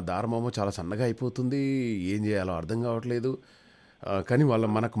నా దారమేమో చాలా సన్నగా అయిపోతుంది. ఏం చేయాలో అర్థం కావట్లేదు. కానీ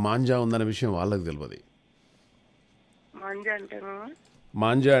మనకు మాంజా ఉందన్న విషయం వాళ్ళకి తెలియదు. మాంజా అంటే మామ?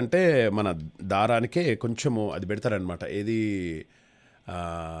 మాంజా అంటే మన దారానికే కొంచెము అది పెడతారనమాట. ఏది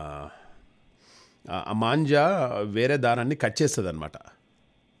ఆ మాంజా వేరే దారాన్ని కట్ చేస్తుంది అనమాట.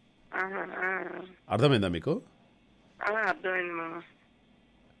 అర్థమైందా మీకు? అర్థమైంది మామ.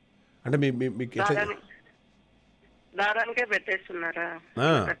 అంటే మీకు ఎట్లా దారానికే పెట్టేస్తున్నారా?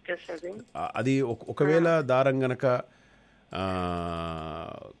 కట్ చేస్తుంది అది. ఒకవేళ దారం గనక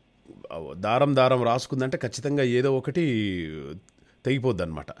దారం రాసుకుందంటే ఖచ్చితంగా ఏదో ఒకటి తెగిపోద్ది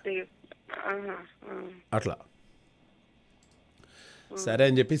అనమాట. అట్లా సరే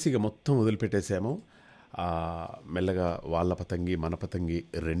అని చెప్పేసి ఇక మొత్తం వదిలిపెట్టేసాము. మెల్లగా వాళ్ళ పతంగి మన పతంగి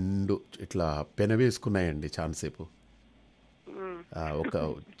రెండు ఇట్లా పెనవేసుకున్నాయండి చాలాసేపు. ఒక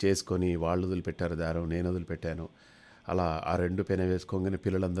చేసుకొని వాళ్ళు వదిలిపెట్టారు దారం, నేను వదిలిపెట్టాను. అలా ఆ రెండు పెన వేసుకోగానే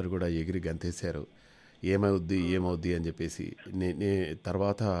పిల్లలందరూ కూడా ఎగిరి గంతేశారు. ఏమవుద్ది అని చెప్పేసి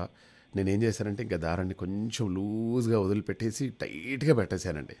తర్వాత నేనేం చేశానంటే ఇంకా దారాన్ని కొంచెం లూజ్గా వదిలిపెట్టేసి టైట్గా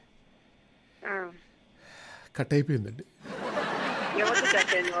పెట్టేశానండి. కట్ అయిపోయిందండి.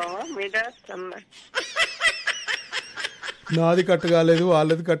 నాది కట్ కాలేదు,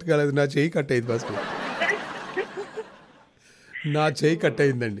 వాళ్ళది కట్ కాలేదు, నా చెయ్యి కట్ అయింది. ఫస్ట్ నా చెయ్యి కట్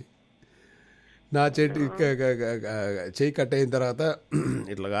అయిందండి. నా చెయ్యి కట్ అయిన తర్వాత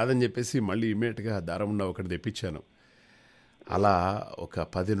ఇట్లా కాదని చెప్పేసి మళ్ళీ ఇమ్మీడియట్గా దారం ఉన్న ఒకటి తెప్పించాను. అలా ఒక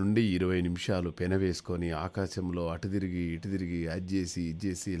 10 నుండి 20 నిమిషాలు పెన వేసుకొని ఆకాశంలో అటు తిరిగి ఇటు తిరిగి అది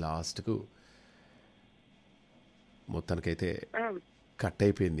చేసి లాస్ట్కు మొత్తానికైతే కట్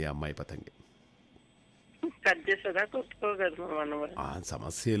అయిపోయింది ఆ అమ్మాయి పతంగి.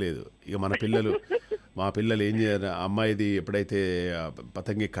 సమస్య లేదు. ఇక మా పిల్లలు ఏం చేయాలి, అమ్మాయిది ఎప్పుడైతే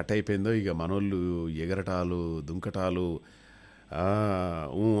పతంగి కట్ అయిపోయిందో ఇక మనోళ్ళు ఎగరటాలు దుంకటాలు,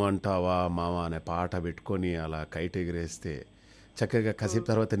 అంటావా మామ అనే పాట పెట్టుకొని అలా కైట్ ఎగిరేస్తే చక్కగా కాసేపు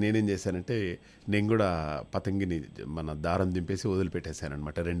తర్వాత నేనేం చేశానంటే నేను కూడా పతంగిని మన దారం దింపేసి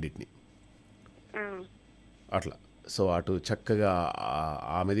వదిలిపెట్టేశానమాట రెండింటిని. అట్లా సో అటు చక్కగా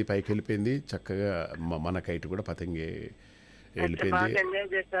ఆమెది పైకి వెళ్ళిపోయింది, చక్కగా మన కైట్ కూడా పతంగి వెళ్ళిపోయింది.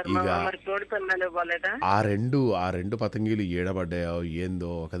 ఇక ఆ రెండు పతంగిలు ఏడబడ్డాయో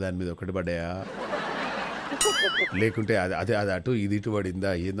ఏందో, ఒకదాని మీద ఒకటి పడ్డాయా లేకుంటే అది అటు ఇది ఇటు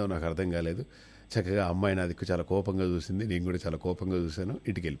పడిందా ఏందో నాకు అర్థం కాలేదు. చక్కగా అమ్మాయి నా దిక్కు చాలా కోపంగా చూసింది, నేను కూడా చాలా కోపంగా చూశాను.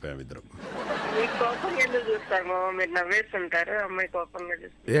 ఇంటికి వెళ్ళిపోయాము ఇద్దరం.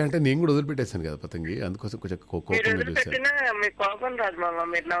 అంటే నేను కూడా వదిలిపెట్టేశాను కదా పతంగి, అందుకోసం కొంచెం కోపంగా చూశాను.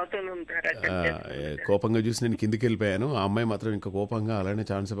 కోపంగా చూసి నేను కిందికి వెళ్ళిపోయాను. ఆ అమ్మాయి మాత్రం ఇంకా కోపంగా అలానే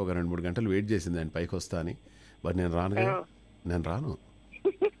ఛాన్స్ ఒక 2-3 గంటలు వెయిట్ చేసింది ఆయన పైకి వస్తా అని. మరి నేను రాను,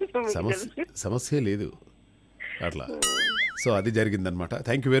 సమస్య లేదు. అట్లా సో అది జరిగిందనమాట.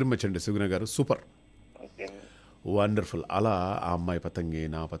 థ్యాంక్ యూ వెరీ మచ్ అండి సుగుణ గారు, సూపర్ వండర్ఫుల్. అలా ఆ అమ్మాయి పతంగి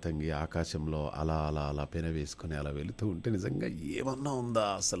నా పతంగి ఆకాశంలో అలా అలా అలా పెన వేసుకుని అలా వెళుతూ ఉంటే నిజంగా ఏమన్నా ఉందా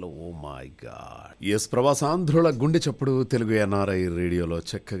అసలు. Oh my God. ఎస్, ప్రవాసాంధ్రుల గుండె చప్పుడు తెలుగు ఎన్ఆర్ఐ రేడియోలో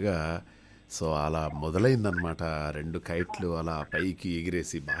చక్కగా సో అలా మొదలైందనమాట. 2 కైట్లు అలా పైకి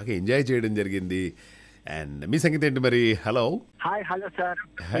ఎగిరేసి బాగా ఎంజాయ్ చేయడం జరిగింది. అండ్ మీ సంగతి ఏంటి మరి? Hello sir.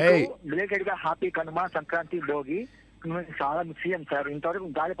 Happy Kanuma Sankranti Bhogi. చాలా మిస్ అయ్యాను సార్. ఇంతవరకు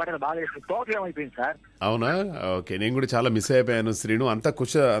గాలి పట్టాలి బాగా టోటల్ ఏమైపోయింది సార్. అవునా? ఓకే, నేను కూడా చాలా మిస్ అయిపోయాను. శ్రీను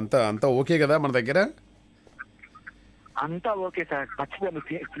అంతా ఓకే కదా మన దగ్గర? అంతా ఓకే సార్.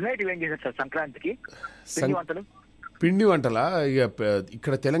 ఏం చేశారు సార్ సంక్రాంతికి? పిండి వంటలా?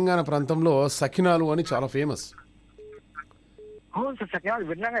 ఇక్కడ తెలంగాణ ప్రాంతంలో సకినాలు అని చాలా ఫేమస్. అవును సార్, సకినాలు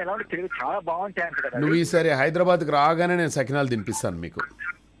విన్నాగా ఎలా ఉంటే చాలా బాగుంటాయి అంట కదా. నువ్వు ఈసారి హైదరాబాద్కి రాగానే నేను సకినాలు తినిపిస్తాను మీకు.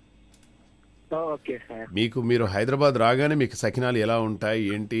 Okay sir. మీరు హైదరాబాద్ రాగానే మీకు సకినాలు ఎలా ఉంటాయి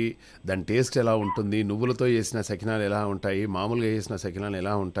ఏంటి, దాని టేస్ట్ ఎలా ఉంటుంది, నువ్వులతో చేసిన సకినాలు ఎలా ఉంటాయి, మామూలుగా చేసిన సకినాలు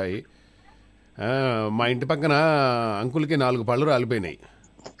ఎలా ఉంటాయి. మా ఇంటి పక్కన అంకుల్కి 4 పళ్ళు రాలిపోయినాయి.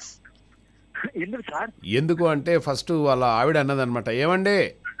 ఎందుకు అంటే ఫస్ట్ వాళ్ళ ఆవిడ అన్నదనమాట, ఏమండే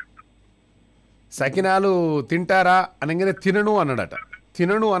సకినాలు తింటారా అనగానే తినను అన్నాడట.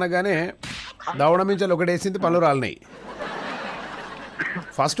 తినను అనగానే దవడ మించాలు ఒకటేసింది, పళ్ళు రాలినాయి.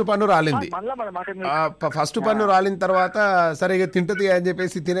 ఫస్ట్ పన్ను రాలింది. ఫస్ట్ పన్ను రాలిన తర్వాత సరే ఇక తింటది అని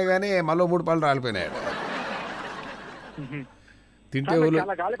చెప్పేసి తినగానే మళ్ళీ 3 పళ్ళు రాలిపోయినాయట. తింటే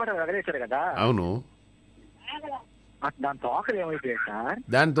అవును.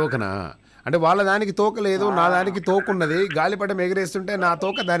 దాని తోకనా అంటే వాళ్ళ దానికి తోక లేదు, నా దానికి తోకున్నది. గాలిపటం ఎగిరేస్తుంటే నా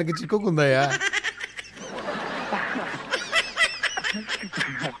తోక దానికి చిక్కుకుందయ్యా.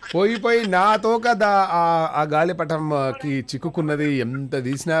 పోయి నా తోక ఆ గాలిపటంకి చిక్కుకున్నది, ఎంత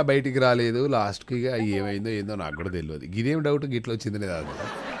తీసినా బయటికి రాలేదు. లాస్ట్కి ఏమైందో ఏందో నాకు కూడా తెలియదు. ఇదేం డౌట్ గిట్ల వచ్చింది కాదు.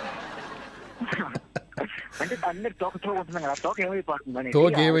 అంటే అందరు తోక ఉంటున్నాం కదా, తోక ఏమైపోతుందని.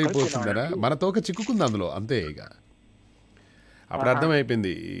 తోక ఏమైపోతుందనా, మన తోక చిక్కుకుంది అందులో అంతే. ఇక అప్పుడు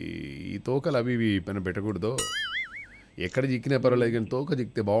అర్థమైపోయింది ఈ తోకలు అవి ఇవి పైన పెట్టకూడదు, ఎక్కడ చిక్కినా పర్వాలేదు కానీ తోక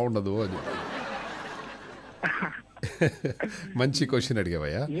చిక్కితే బాగుండదు అని. మంచి క్వశ్చన్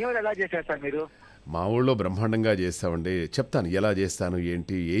అడిగావయ్యా. ఎలా చేశారు సార్ మీరు? మా ఊళ్ళో బ్రహ్మాండంగా చేస్తామండి. చెప్తాను ఎలా చేస్తాను,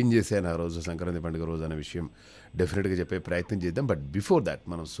 ఏంటి, ఏం చేశాను ఆ రోజు సంక్రాంతి పండుగ రోజు అనే విషయం డెఫినెట్గా చెప్పే ప్రయత్నం చేద్దాం. బట్ బిఫోర్ దాట్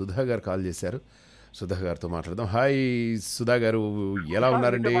మనం సుధా గారు కాల్ చేశారు, సుధా గారితో మాట్లాడదాం. హాయ్ సుధా గారు, ఎలా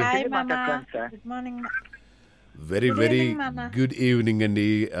ఉన్నారండి? వెరీ వెరీ గుడ్ ఈవినింగ్ అండి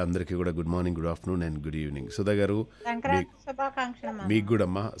అందరికీ కూడా. Good morning, good afternoon and good evening. Sudha గారు మీకు కూడా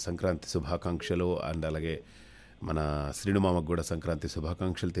అమ్మ సంక్రాంతి శుభాకాంక్షలు. అండ్ అలాగే మన శ్రీనుమామకు కూడా సంక్రాంతి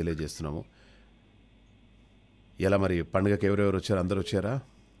శుభాకాంక్షలు తెలియజేస్తున్నాము. ఎలా మరి పండుగకి ఎవరెవరు వచ్చారు? అందరు వచ్చారా?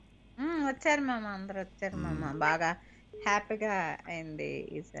 వచ్చారు మామ, అందరు వచ్చారు మామ. బాగా హ్యాపీగా అయింది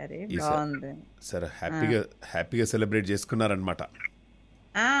ఈసారి, బాగుంది. సరే, హ్యాపీగా సెలబ్రేట్ చేసుకున్నారనమాట.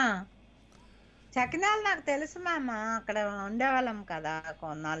 చకినాలు నాకు తెలుసు మామ, అక్కడ ఉండేవాళ్ళం కదా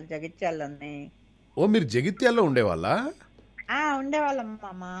కొన్నాళ్ళు జగిత్యాలని. ఓ మీరు జగిత్యాల్లో ఉండేవాళ్ళా? ఉండేవాళ్ళం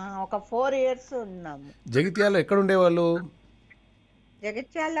మామ, ఒక 4 years ఉన్నాము. జగిత్యాల్లో ఎక్కడ ఉండేవాళ్ళు?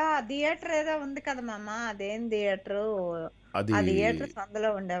 జగిత్యాల థియేటర్ ఏదో ఉంది కదా మామ, అదేం థియేటర్? అది థియేటర్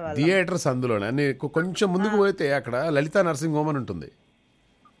సందులో ఉండేవాళ్ళు. థియేటర్ సందులోనే కొంచెం ముందుకు పోతే అక్కడ లలితా నర్సింగ్ హోమ్ అని ఉంటుంది,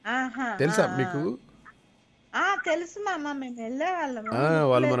 తెలుసా మీకు? తెలుసు మామ, మేము వెళ్ళేవాళ్ళం.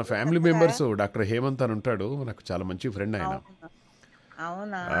 వాళ్ళు మన ఫ్యామిలీ మెంబర్స్. డాక్టర్ హేమంత్ అని ఉంటాడు, నాకు చాలా మంచి ఫ్రెండ్ ఆయన.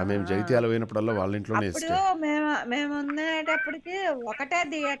 అవునా? మేము జగిత్యాల పోయినప్పుడల్లా వాళ్ళ ఇంట్లోనే మేము ఉండేటప్పటికి ఒకటే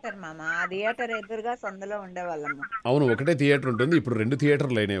థియేటర్ మామ, ఆ థియేటర్ ఎదురుగా సందులో ఉండేవాళ్ళము. అవును, ఒకటే థియేటర్ ఉంటుంది. ఇప్పుడు 2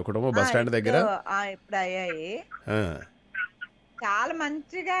 థియేటర్లు అయినాయి, ఒకటేమో బస్ స్టాండ్ దగ్గర. ఇప్పుడు అయ్యాయి. చాలా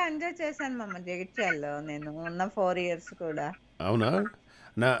మంచిగా ఎంజాయ్ చేశాను మామ జగిత్యాల్లో నేను ఉన్న 4 years కూడా. అవునా?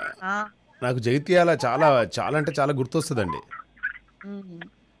 నాకు జగిత్యాల చాలా చాలా అంటే చాలా గుర్తొస్తుందండి.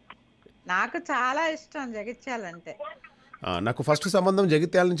 నాకు చాలా ఇష్టం జగిత్యాల అంటే. నాకు ఫస్ట్ సంబంధం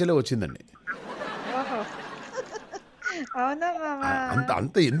జగిత్యాల నుంచే వచ్చిందండి. అవునా మామ?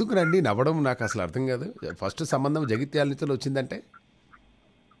 అంత ఎందుకు రండి నవ్వడం, నాకు అసలు అర్థం కాదు. ఫస్ట్ సంబంధం జగిత్యాల నుంచి వచ్చిందంటే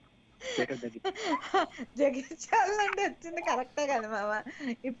జగిత్యాల నుండి వచ్చింది కరెక్టే కదా మామ,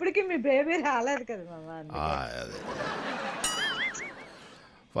 ఇప్పటికి మీ బేబీ రాలేదు కదా మామ.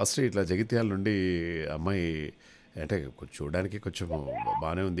 ఫస్ట్ ఇట్లా జగిత్యాల నుండి అమ్మాయి అంటే చూడడానికి కొంచెం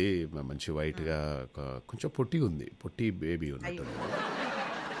బాగానే ఉంది, మంచి వైట్గా, కొంచెం పొట్టి ఉంది, పొట్టి బేబీ ఉన్నట్టు.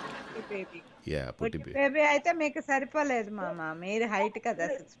 పొట్టి బేబీ అయితే మీకు సరిపోలేదు మామ, మీరు హైట్ కదా,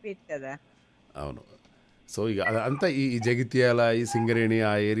 6 feet కదా. అవును. సో ఇక అంతా ఈ జగిత్యాల, ఈ సింగరేణి,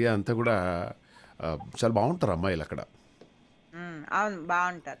 ఆ ఏరియా అంతా కూడా చాలా బాగుంటారు అమ్మాయిలు అక్కడ. అవును,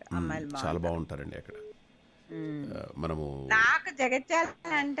 బాగుంటారు అమ్మాయిలు, చాలా బాగుంటారండి అక్కడ. మనము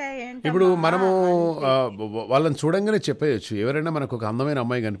అంటే ఇప్పుడు మనము వాళ్ళని చూడంగానే చెప్పేయచ్చు. ఎవరైనా మనకు ఒక అందమైన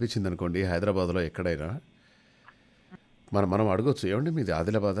అమ్మాయి కనిపించింది అనుకోండి హైదరాబాద్లో ఎక్కడైనా, మనం అడగొచ్చు, ఏమండి మీది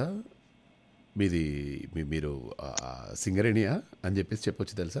ఆదిలాబాదా, మీరు సింగరేణియా అని చెప్పేసి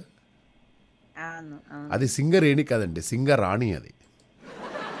చెప్పొచ్చు, తెలుసా? అది సింగరేణి కాదండి, సింగరాణి. అది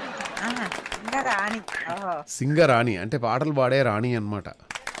సింగరాణి అంటే పాటలు పాడే రాణి అన్నమాట.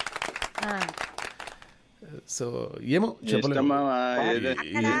 సో ఏమో చెప్పలేము.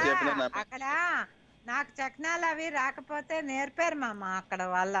 అక్కడ నాకు చక్నాలు అవి రాకపోతే నేర్పారు మామ, అక్కడ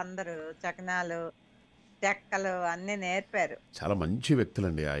వాళ్ళందరూ చక్నాలు చెక్కలు అన్ని నేర్పారు. చాలా మంచి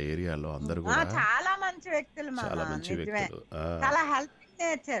వ్యక్తులండి ఆ ఏరియాలో అందరూ కూడా. చాలా మంచి వ్యక్తులు మామ, చాలా మంచి వ్యక్తులు. చాలా హెల్పింగ్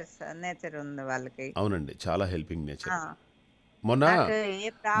నేచర్ ఉంది వాళ్ళకి. అవునండి, చాలా హెల్పింగ్ నేచర్.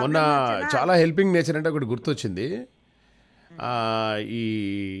 మొన్న చాలా హెల్పింగ్ నేచర్ అంటే ఒకటి గుర్తొచ్చింది. ఈ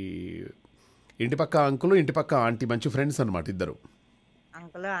ఇంటి పక్క అంకులు, ఇంటి పక్క ఆంటీ మంచి ఫ్రెండ్స్ అనమాట ఇద్దరు.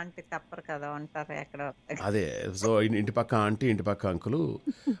 అంకులు ఆంటీ తప్పరు కదా, ఉంటారు ఎక్కడ. అదే, సో ఇంటి పక్క ఆంటీ, ఇంటి పక్క అంకులు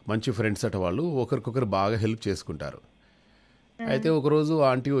మంచి ఫ్రెండ్స్ అట. వాళ్ళు ఒకరికొకరు బాగా హెల్ప్ చేసుకుంటారు. అయితే ఒకరోజు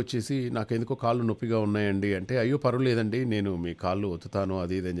ఆంటీ వచ్చేసి, నాకు ఎందుకో కాళ్ళు నొప్పిగా ఉన్నాయండి అంటే, అయ్యో పర్వాలేదండి నేను మీ కాళ్ళు ఒత్తుతాను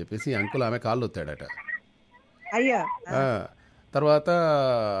అది ఇది అని చెప్పేసి అంకుల్ ఆమె కాళ్ళు ఒత్తాడట. తర్వాత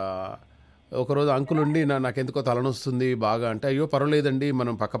ఒకరోజు అంకుల్ ఉండి నాకెందుకో తలనొస్తుంది బాగా అంటే, అయ్యో పర్వాలేదండి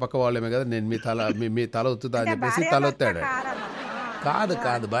మనం పక్క వాళ్ళమే కదా, నేను మీ తల ఒత్తుతా అని చెప్పేసి తల ఒత్తాడు.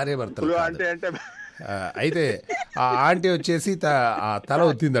 కాదు భార్య భర్తలు. అయితే ఆ ఆంటీ వచ్చేసి తల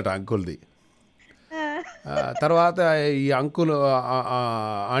ఒత్తిందట అంకుల్ది. తర్వాత ఈ అంకుల్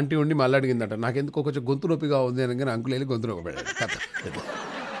ఆంటీ ఉండి మళ్ళీ అడిగిందట, నాకెందుకో కొంచెం గొంతు నొప్పిగా ఉంది అనగానే అంకుల్ వెళ్ళి గొంతు నొప్పి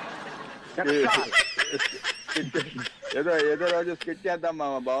ఏదో ఏదో రోజు స్కిట్ చేద్దాం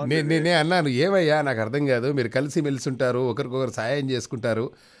మామ, బాగుంది. నేనే అన్నాను ఏమయ్యా నాకు అర్థం కాదు, మీరు కలిసి మెలిసి ఉంటారు, ఒకరికొకరు సాయం చేసుకుంటారు,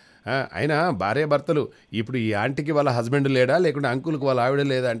 అయినా భార్య భర్తలు ఇప్పుడు ఈ ఆంటీకి వాళ్ళ హస్బెండ్ లేడా లేకుంటే అంకుల్కి వాళ్ళ ఆవిడ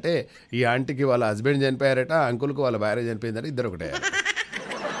లేదా అంటే ఈ ఆంటీకి వాళ్ళ హస్బెండ్ చనిపోయారట, అంకుల్కి వాళ్ళ భార్య చనిపోయిందట, ఇద్దరు ఒకటే.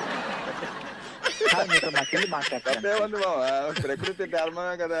 తప్పేముంది మామ, ప్రకృతి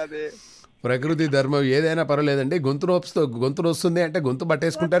ధర్మమే కదా అది. ప్రకృతి ధర్మం ఏదైనా పర్వాలేదండి. గొంతు వస్తుంది అంటే గొంతు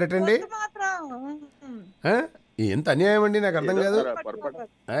పట్టేసుకుంటారటండి. ఎంత అన్యాయం అండి, నాకు అర్థం కాదు.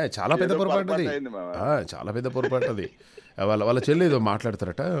 చాలా పెద్ద పొరపాటు అది, చాలా పెద్ద పొరపాటు అది. వాళ్ళ చెల్లి ఏదో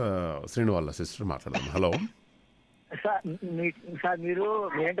మాట్లాడతారట, శ్రీను వాళ్ళ సిస్టర్ మాట్లాడదాం. హలో సార్,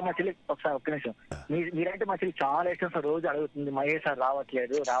 మీరంటే మా చెల్లి ఒకసారి ఒక్క నిమిషం, మీరంటే మా చెల్లి చాలా ఇష్టం సార్. రోజు అడుగుతుంది మహేష్ సార్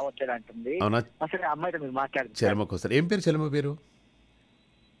రావట్లేదు అంటుంది. అసలు అమ్మాయితో మీరు మాట్లాడుతుంది. చెలమకు వస్తారు. ఏం పేరు చెలమ పేరు?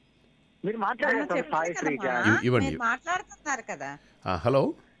 మీరు మాట్లాడారు సాయి శ్రీజ. ఇవ్వండి, మాట్లాడుతున్నారు కదా. Hello.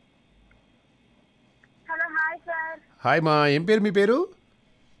 Hello, hi sir. Hi మా, ఏం పేరు మీ పేరు?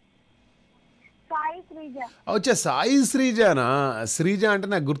 సాయి శ్రీజ. వచ్చా సాయి శ్రీజానా? శ్రీజ అంటే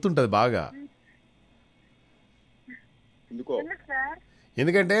నాకు గుర్తుంటుంది బాగా.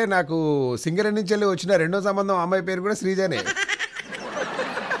 ఎందుకంటే నాకు సింగరేణి నుంచి వెళ్ళి వచ్చిన రెండో సంబంధం అమ్మాయి పేరు కూడా శ్రీజానే.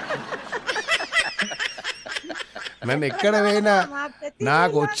 నన్ను ఎక్కడ పోయినా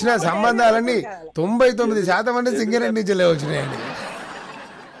నాకు వచ్చిన సంబంధాలన్నీ 99% అంటే సింగరేణి నుంచి వెళ్ళి వచ్చినాయండి.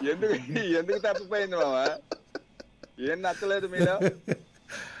 ఎందుకు తప్పిపోయింది మామా, ఏం నచ్చలేదు మీరు?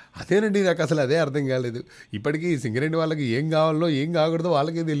 అదేనండి, నాకు అసలు అదే అర్థం కాలేదు. ఇప్పటికీ సింగరేణి వాళ్ళకి ఏం కావాలో ఏం కాకూడదో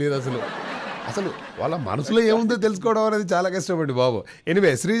వాళ్ళకే తెలియదు. అసలు వాళ్ళ మనసులో ఏముందో తెలుసుకోవడం అనేది చాలా కష్టపడి బాబు.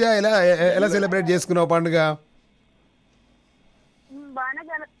 ఎనివే శ్రీజ, ఎలా సెలబ్రేట్ చేసుకున్నావు పండుగ?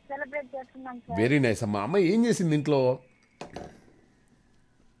 వెరీ నైస్ అమ్మా. అమ్మ ఏం చేసింది ఇంట్లో?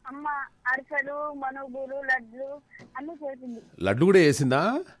 అమ్మ అరిసెలు, మనుగులు, లడ్లు అన్ని చేసింది. లడ్డు కూడా చేసిందా?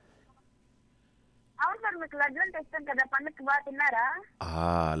 అవును సార్, మీకు లడ్డు అంటే ఇష్టం కదా, పండుగకి బాగా తిన్నారా?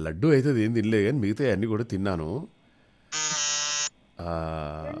 లడ్డు అయితే ఏం తినలేదు కానీ మిగతా అన్ని కూడా తిన్నాను.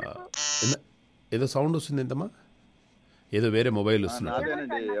 ఏదో సౌండ్ వస్తుంది ఎంతమ్మా, ఏదో వేరే మొబైల్ వస్తుంది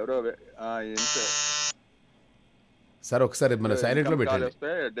సార్. ఒకసారి మన సైలెంట్లో పెట్టండి.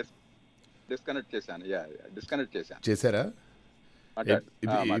 చేశారా?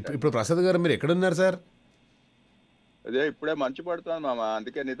 ఇప్పుడు ప్రసాద్ గారు మీరు ఎక్కడున్నారు సార్? అదే ఇప్పుడే మంచు పడుతుంది మామ,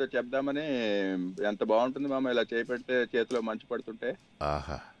 అందుకే నీతో చెప్దామని. ఎంత బాగుంటుంది మామ ఇలా చేపెడితే చేతిలో మంచు పడుతుంటే.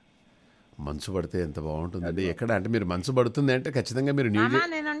 ఆహా, మంచు పడితే ఎంత బాగుంటుందండి. ఎక్కడ అంటే మీరు మంచు పడుతుంది అంటే ఖచ్చితంగా మీరు న్యూస్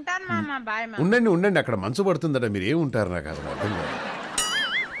ఉండండి. అక్కడ మంచు పడుతుందట, మీరు ఏమి ఉంటారు నాకు అసలు అర్థం కాదు.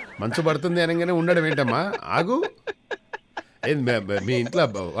 మంచు పడుతుంది అనగానే ఉండడం ఏంటమ్మా? ఆగు, మీ ఇంట్లో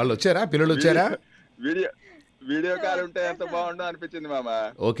వాళ్ళు వచ్చారా, పిల్లలు వచ్చారా? వీడియో కాల్ ఉంటే ఎంత బాగుండో అనిపించింది మామ.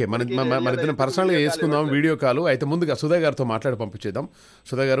 ఓకే, మన ఇద్దరం పర్సనల్గా వేసుకుందాం వీడియో కాల్. అయితే ముందుగా సుధా గారితో మాట్లాడి పంపించేద్దాం.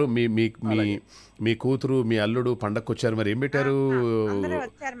 సుధా గారు, మీ కూతురు మీ అల్లుడు పండగకు వచ్చారు, మరి ఏం పెట్టారు?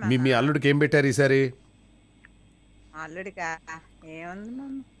 మీ అల్లుడికి ఏం పెట్టారు ఈసారి? అల్లుడికా ఏముంది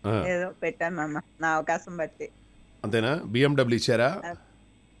ఏదో పెట్టాను మామ, నా అవకాశం బట్టి. అంతేనా? BMW ఇచ్చారా?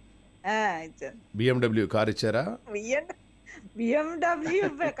 BMW కార్ ఇచ్చారా? BMW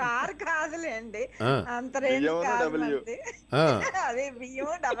కార్ కాదులేండి, అంత రేంజ్ అదే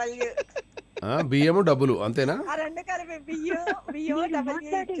BMW అంతేనా? రెండు కలిపి BMW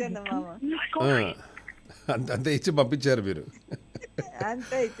ఇచ్చాను మామ. అంతే ఇచ్చి పంపించారు మీరు.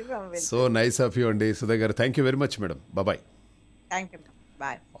 అంతే ఇచ్చి పంపించారు. సో నైస్ ఆఫ్ యూ అండి సుధా గారు. Thank you very much madam. Bye. Thank you,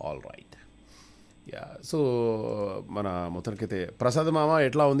 bye. All right. Yeah, so మన మొత్తానికైతే ప్రసాద్ మామ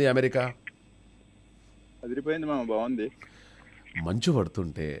ఎట్లా ఉంది అమెరికా? అదిరిపోయింది మామ, బాగుంది. మంచు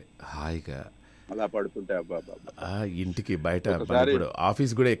పడుతుంటే హాయిగా అలా పడుతుంటే ఇంటికి బయట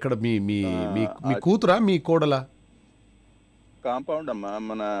ఆఫీస్ కూడా ఎక్కడ? మీ కూతురా మీ కోడలా? కాంపౌండ్ అమ్మా,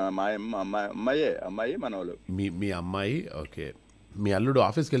 మా అమ్మాయి మనోళ్ళు. మీ అమ్మాయి. ఓకే, మీ అల్లుడు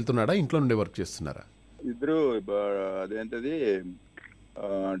ఆఫీస్కి వెళ్తున్నాడా, ఇంట్లో నుండి వర్క్ చేస్తున్నారా? ఇద్దరు అదేంటది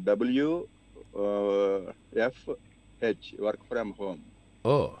WFH, వర్క్ ఫ్రమ్ హోమ్.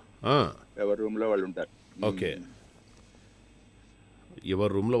 ఎవరి రూమ్ లో వాళ్ళు ఉంటారు. ఓకే,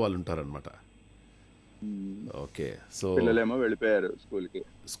 ఎవరి రూమ్ లో వాళ్ళు ఉంటారనమాట. ఓకే, సో పిల్లలేమో వెళ్ళిపోయారు స్కూల్కి.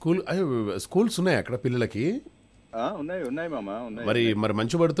 స్కూల్స్ ఉన్నాయి అక్కడ పిల్లలకి? ఉన్నాయి మామ, ఉన్నాయి. మరి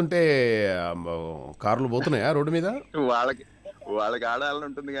మంచు పడుతుంటే కార్లు పోతున్నాయా రోడ్డు మీద? వాళ్ళకి ఆడాలని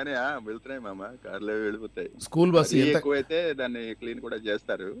ఉంటుంది కానీ వెళ్తున్నాయి మామ, కార్లు వెళ్ళిపోతాయి. స్కూల్ బస్సు ఎక్కువైతే దాన్ని క్లీన్ కూడా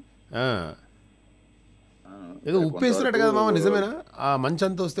చేస్తారు. ఏదో ఉప్పేస్తారట కదా మామ, నిజమేనా? ఆ మంచు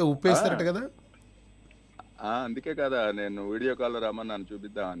అంతా వస్తే ఉప్పేస్తారట కదా? అందుకే కదా నేను వీడియో కాల్ రమ్మన్నాను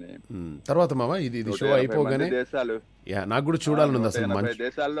చూపిద్దామని. తర్వాత మామ ఇది షో అయిపోగానే దేశాలు నాకు కూడా చూడాలని ఉంది అసలు. 80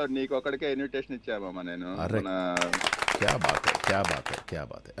 దేశాల్లో నీకు ఒక్కడికే ఇన్విటేషన్ ఇచ్చాను మామ నేను. క్యా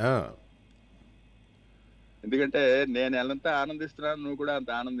బాత్ హై. ఎందుకంటే నేను ఎంత ఆనందిస్తున్నాను, నువ్వు కూడా అంత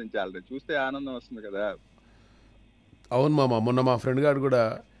ఆనందించాలి. చూస్తే ఆనందం వస్తుంది కదా. అవును మామ, మొన్న మా ఫ్రెండ్ గారు కూడా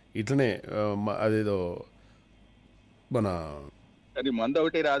ఇట్లనే అదేదో మన అది మందు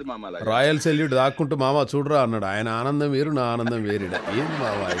ఒకటి రాదు మామ, అలా రాయల్ సెల్యూట్ దాక్కుంటూ మామ చూడరా అన్నాడు. ఆయన ఆనందం వేరు, నా ఆనందం వేరుడా. ఏంది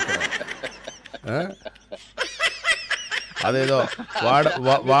మామ ఇక్కడ? అదేదో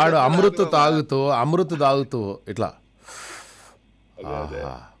వాడు అమృత్ తాగుతూ ఇట్లా,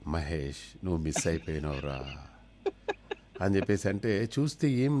 మహేష్ నువ్వు మిస్ అయిపోయినావురా అని చెప్పేసి అంటే, చూస్తే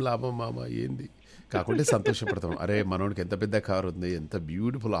ఏం లాభం మామ, ఏంది కాకుంటే సంతోషపడతాం. అరే మనోడికి ఎంత పెద్ద కారు ఉంది, ఎంత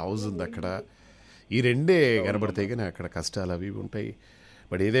బ్యూటిఫుల్ హౌస్ ఉంది అక్కడ, ఈ రెండే కనబడతాయి కానీ అక్కడ కష్టాలు అవి ఉంటాయి.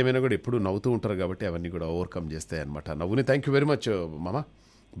 బట్ ఏదేమైనా కూడా ఎప్పుడు నవ్వుతూ ఉంటారు కాబట్టి అవన్నీ కూడా ఓవర్కమ్ చేస్తాయి అనమాట. నవ్వుని థ్యాంక్ యూ వెరీ మచ్ మామ.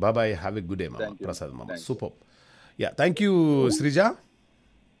 బాబాయ్, హ్యావ్ ఎ గుడ్ డే మామ. ప్రసాద్ మామ, super. Yeah, thank you. Sreeja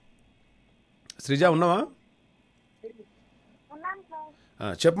ఉన్నావా?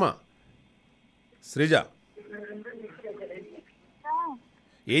 చెప్పమా శ్రీజ,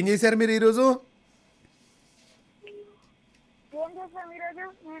 ఏం చేశారు మీరు ఈరోజు?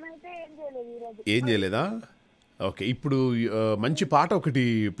 ఏం చేయలేదా? ఓకే, ఇప్పుడు మంచి పాట ఒకటి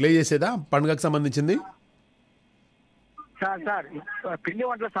ప్లే చేసేదా పండుగకు సంబంధించింది? సార్ పిండి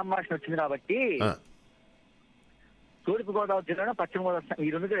వంటల సంభాషణ వచ్చింది కాబట్టి తూర్పు గోదావరి జిల్లాలో పశ్చిమ గోదావరి, ఈ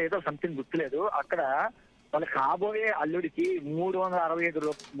రెండు ఏదో సంథింగ్ గుర్తులేదు, అక్కడ వాళ్ళ కాబోయే అల్లుడికి 365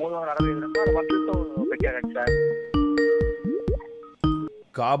 రూపాయల వంటలతో పెట్టారంట సార్.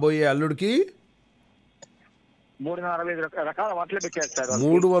 కాబోయే అల్లుడికి 365 రకాల వంటలు పెట్టారు సార్.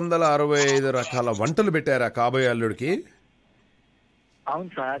 365 రకాల వంటలు పెట్టారా కాబోయే అల్లుడికి?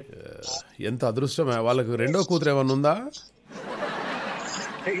 అవును సార్. ఎంత అదృష్టమే. వాళ్ళకు రెండో కూతురు ఏమన్నా ఉందా?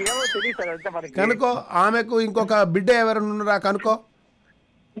 ఏమో తెలియదు సార్, అంతా మనకి. కనుకో, ఆమెకు ఇంకొక బిడ్డ ఎవరైనా ఉన్నారా కనుకో.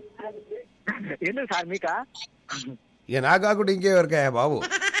 ఎందుకు సార్ మీకా? ఇక నా కాకుండా ఇంకెవరికా బాబు?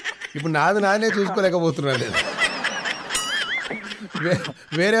 ఇప్పుడు నాదే చూసుకోలేకపోతున్నాను నేను.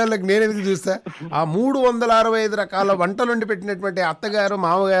 వేరే వాళ్ళకి నేను ఎందుకు చూస్తా? ఆ 365 రకాల వంటలు వండి పెట్టినటువంటి అత్తగారు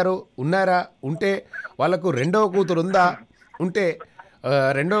మామగారు ఉన్నారా? ఉంటే వాళ్ళకు రెండవ కూతురు ఉందా? ఉంటే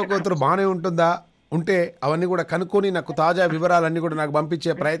రెండవ కూతురు బాగానే ఉంటుందా? ఉంటే అవన్నీ కూడా కనుక్కొని నాకు తాజా వివరాలన్నీ కూడా నాకు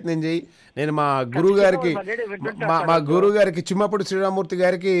పంపించే ప్రయత్నం చేయి. నేను మా గురువు గారికి చిమ్మపూడి శ్రీరామూర్తి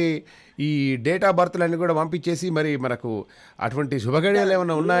గారికి ఈ డేట్ ఆఫ్ బర్త్లన్నీ కూడా పంపించేసి, మరి మనకు అటువంటి శుభగడియలు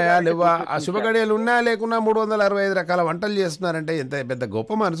ఏమైనా ఉన్నాయా లేవా, ఆ శుభగడియలు ఉన్నాయా లేకున్నా 365 రకాల వంటలు చేస్తున్నారంటే ఎంత పెద్ద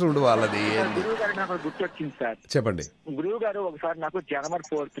గొప్ప మనసు ఉండు వాళ్ళది. గుర్తొచ్చింది సార్, చెప్పండి. గురువు గారు ఒకసారి నాకు జనవరి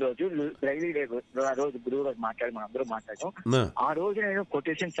 4th రోజు రైల్వే డే రోజు గురువు గారు మాట్లాడి మనం అందరూ మాట్లాడాం. ఆ రోజు నేను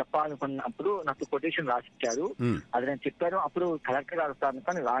కొటేషన్ చెప్పాలనుకున్నప్పుడు నాకు కొటేషన్ రాసిచ్చారు. అది నేను చెప్పాను. అప్పుడు కలెక్టర్ గారు వస్తాను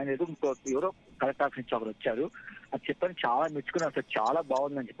కానీ రాయలేదు, ఎవరో కలెక్టర్ ఆఫీస్ నుంచి ఒకరు వచ్చారు. అది చెప్పాను, చాలా మెచ్చుకున్నాను సార్, చాలా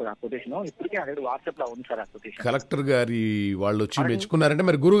బాగుందని చెప్పారు ఆ కొటేషన్. ఇప్పటికీ అనేది వాట్సాప్ లో ఉంది సార్ ఆ కొటేషన్. కలెక్టర్ గారి వాళ్ళు వచ్చి మెచ్చుకున్నారంటే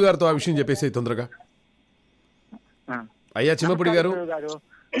మరి గురువు గారితో ఆ విషయం చెప్పేసి తొందరగా. అయ్యా చిమ్మపూడి గారు,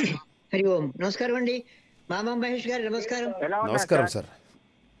 హరి ఓం. నమస్కారం అండి మామ మహేష్ గారు. నమస్కారం. నమస్కారం సార్.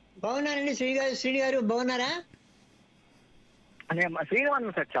 బాగున్నారండి శ్రీ గారు బాగున్నారా?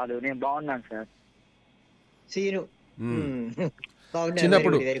 శ్రీనివాన్ సార్, చాలు నేను బాగున్నాను సార్. శ్రీను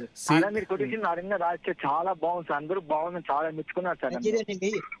చిన్నప్పుడు మీరు కొటేషన్ అడిగిన రాస్తే చాలా బాగుంది సార్, అందరూ బాగుంది, చాలా మెచ్చుకున్నారు సార్.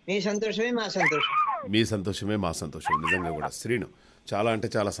 మీ సంతోషమే మా సంతోషం. మీ సంతోషమే మా సంతోషం. నిజంగా కూడా శ్రీను చాలా అంటే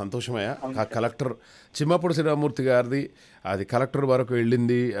చాలా సంతోషమయ్యా. ఆ కలెక్టర్ చిమ్మపూడి శ్రీరామూర్తి గారిది అది కలెక్టర్ వరకు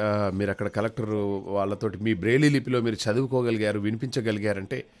వెళ్ళింది. మీరు అక్కడ కలెక్టర్ వాళ్ళతోటి మీ బ్రెయిలీ లిపిలో మీరు చదువుకోగలిగారు,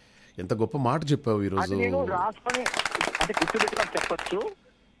 వినిపించగలిగారంటే ఎంత గొప్ప మాట చెప్పావు ఈరోజు. రాసుకొని అంటే గుర్తుపెట్టుకొని చెప్పచ్చు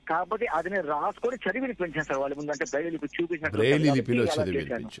కాబట్టి అది నేను రాసుకొని చదివి వినిపించాను సార్ వాళ్ళ ముందు. అంటే బ్రెయిలీ లిపి చూపించినట్టు బ్రెయిలీ లిపిలో చదివి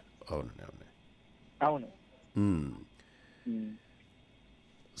వినిపించు. అవునండి, అవును.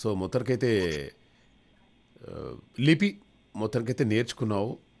 సో మొత్తానికైతే లిపి మొత్తానికైతే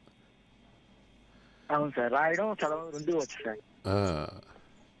నేర్చుకున్నావు. అవును సార్, రాయడం చదవడం రెండు వచ్చు సార్.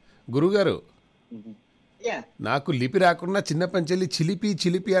 గురుగారు, నాకు లిపి రాకుండా చిన్న పంచెల్లి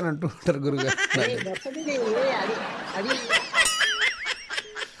చిలిపి అని అంటూ ఉంటారు గురుగారు.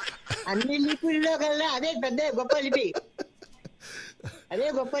 అన్ని లిపిల్లో కల్లా అదే పెద్ద గొప్ప లిపి, అదే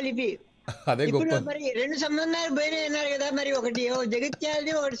గొప్ప లిపి. ఇప్పుడు మరి రెండు సంబంధాలు పోయినాయి అన్నారు కదా, మరి ఒకటి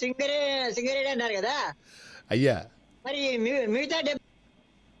జగిత్యాలది ఒకటి సింగరేడ్ అన్నారు కదా అయ్యా. మరి మిగతా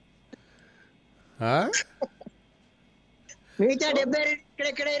 70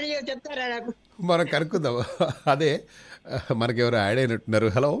 ఎక్కడ చెప్తారా నాకు? మనం కనుక్కుందాం. అదే మనకెవరు యాడ్ అయినట్టున్నారు.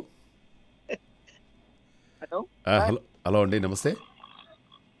 హలో హలో అండి, నమస్తే.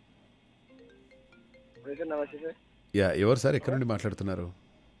 యా, ఎవరు సార్, ఎక్కడ నుండి మాట్లాడుతున్నారు?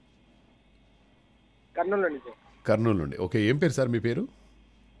 కర్నూలు నుండి. ఓకే, ఏం పేరు సార్ మీ పేరు?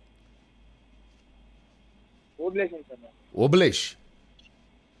 Obulesh.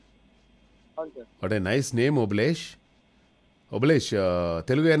 What a nice name Obulesh. Obulesh,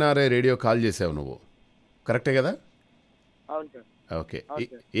 Telugu NRI radio call చేసావు నువ్వు, కరెక్టే కదా? అవును సార్. ఓకే,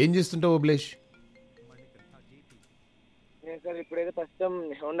 ఏం చేస్తుంటావు ఓబ్లేష్? నేను సార్ ఇప్పుడైతే ప్రస్తుతం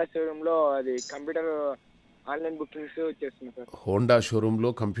హోండా షోరూమ్ లో అది కంప్యూటర్ ఆన్లైన్ బుకింగ్స్ చేస్తున్నా సార్. హోండా షోరూంలో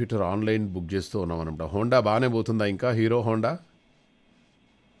కంప్యూటర్ ఆన్లైన్ బుక్ చేస్తూ ఉన్నాం అనమాట. హోండా బాగానే పోతుందా ఇంకా? హీరో హోండా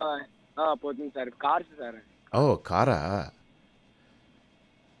పోతుంది సార్. Cars sir. ఓ కారా?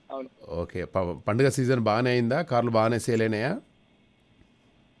 అవును. ఓకే, పండుగ సీజన్ బాగానే అయిందా? కార్లు బాగానే సేల్ అయినాయా?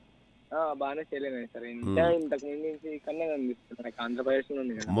 బాగానే సేల్ అయినాయి సార్. ఇంతకు ముందు నుంచి కన్నా కనిపిస్తుంది ఆంధ్రప్రదేశ్ లో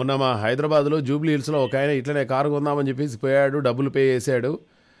ఉంది కదా. మొన్న మా హైదరాబాద్లో జూబ్లీ హిల్స్లో ఒక ఆయన ఇట్లనే కారు కొందామని చెప్పేసి పోయాడు, డబ్బులు పే చేశాడు.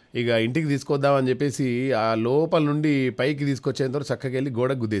 ఇక ఇంటికి తీసుకొద్దామని చెప్పేసి ఆ లోపల నుండి పైకి తీసుకొచ్చేంత వరకు చక్కగా వెళ్ళి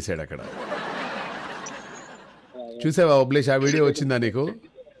గోడకు గుద్దేశాడు అక్కడ. చూసావా ఓబ్లేష్, ఆ వీడియో వచ్చిందా నీకు?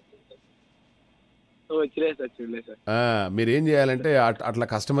 మీరేం చేయాలంటే అట్లా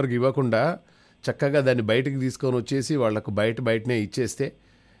కస్టమర్కి ఇవ్వకుండా చక్కగా దాన్ని బయటకు తీసుకొని వచ్చేసి వాళ్ళకు బయటనే ఇచ్చేస్తే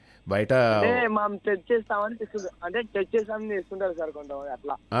బయట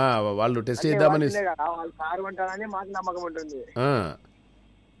వాళ్ళు టెస్ట్ చేద్దామని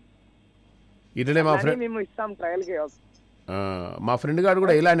ఇట్లనే మా ఫ్రెండ్ గారు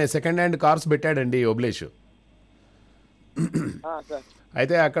కూడా ఇలానే సెకండ్ హ్యాండ్ కార్స్ పెట్టాడండి ఓబ్లేష్.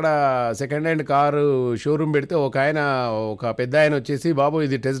 అయితే అక్కడ సెకండ్ హ్యాండ్ కారు షోరూమ్ పెడితే ఒక పెద్ద ఆయన వచ్చేసి, బాబు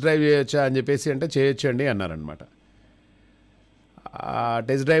ఇది టెస్ట్ డ్రైవ్ చేయొచ్చా అని చెప్పేసి అంటే చేయొచ్చు అండి అన్నారనమాట. ఆ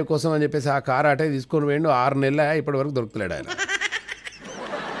టెస్ట్ డ్రైవ్ కోసం అని చెప్పేసి ఆ కారు అటే తీసుకొని పోయిండు. 6 నెలల ఇప్పటి వరకు దొరుకుతలేడు ఆయన.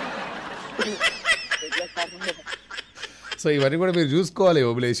 సో ఇవన్నీ కూడా మీరు చూసుకోవాలి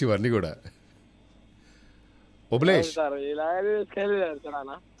ఓబ్లేష్, ఇవన్నీ కూడా. ఓబ్లేష్,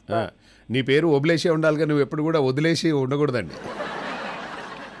 నీ పేరు ఓబ్లేషే ఉండాలి కానీ నువ్వు ఎప్పుడు కూడా వదిలేసి ఉండకూడదండి.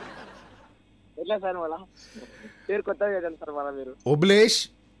 ఓబ్లేష్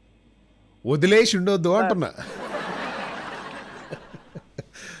వదిలేసి ఉండొద్దు అంటున్నా.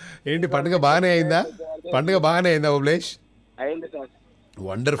 ఏంటి పండుగ బాగానే అయిందా? Obulesh?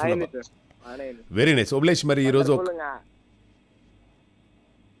 Wonderful, very nice. Obulesh మరి ఈరోజు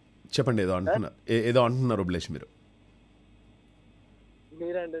చెప్పండి, ఏదో అంటున్నారు ఓబ్లేష్ మీరు.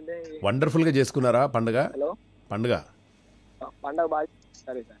 వండర్ఫుల్గా చేసుకున్నారా పండుగ?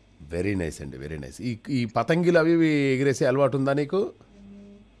 వెరీ నైస్ అండి, వెరీ నైస్. ఈ పతంగిలు అవి ఎగిరేసే అలవాటు ఉందా నీకు?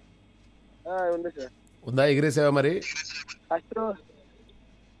 ఉందా? ఎగిరేసావా మరి? ఫస్ట్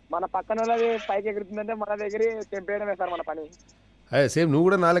మన పక్కన పైకి ఎగురుతుందంటే మన దగ్గర తెంపేయడమే సార్ మన పని. సేమ్ నువ్వు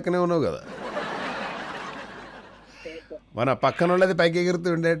కూడా నా లెక్కనే ఉన్నావు కదా. మన పక్కన వాళ్ళది పైకి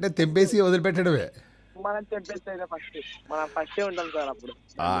ఎగురుతుండే అంటే తెంపేసి వదిలిపెట్టడమే. మనం తెంపేస్తే మనం ఫస్టే ఉంటాం సార్. అప్పుడు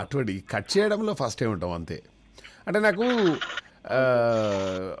అటువంటి కట్ చేయడంలో ఫస్టే ఉంటాం అంతే. అంటే నాకు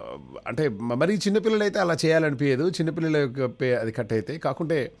అంటే మరీ చిన్నపిల్లలు అయితే అలా చేయాలనిపించదు. చిన్నపిల్లలు అది కట్ అయితే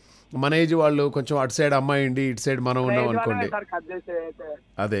కాకుంటే మన ఏజ్ వాళ్ళు కొంచెం అటు సైడ్ అమ్మాయి ఉండి ఇటు సైడ్ మనం ఉన్నాం అనుకోండి,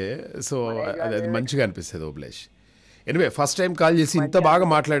 అదే. సో అది మంచిగా అనిపిస్తుంది Obulesh. Anyway, first time call చేసి ఇంత బాగా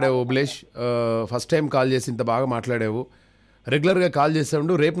మాట్లాడావు ఓబ్లేష్. రెగ్యులర్గా కాల్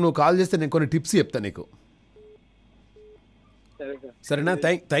చేస్తాడు. రేపు నువ్వు కాల్ చేస్తే నేను కొన్ని టిప్స్ చెప్తాను నీకు, సరేనా?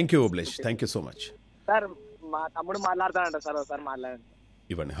 Thank you Obulesh, thank you so much. Sir మా తమ్ముడు మాట్లాడతానంట సార్, ఒకసారి మాట్లాడండి.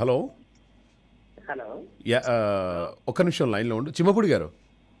 ఇవ్వండి. హలో. ఒక్క నిమిషం లైన్లో ఉండు. చిమ్మపుడి గారు,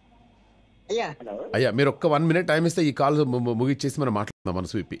 అయ్యా మీరు ఒక్క 1 minute టైం ఇస్తే ఈ కాల్ ముగిచ్చేసి మనం మాట్లాడదాం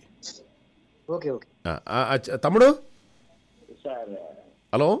మనసు విప్పి. తమ్ముడు,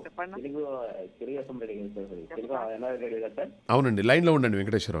 హలో. అవునండి, లైన్లో ఉండండి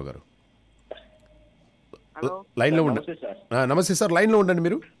వెంకటేశ్వరరావు గారు, లైన్లో ఉండండి. నమస్తే సార్, లైన్లో ఉండండి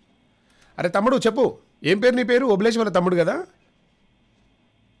మీరు. అరే తమ్ముడు చెప్పు, ఏం పేరు నీ పేరు? ఓబ్లేష్ వాళ్ళ తమ్ముడు కదా?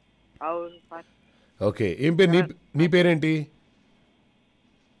 ఓకే, ఏం పేరు నీ పేరేంటి?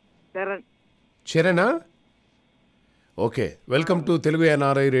 చరణా? Okay, welcome to Telugu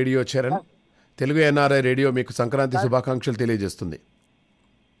NRI radio Charan. Telugu NRI radio మీకు సంక్రాంతి శుభాకాంక్షలు తెలియజేస్తుంది.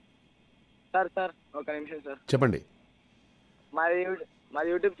 సార్ ఒక నిమిషం సార్, చెప్పండి. మా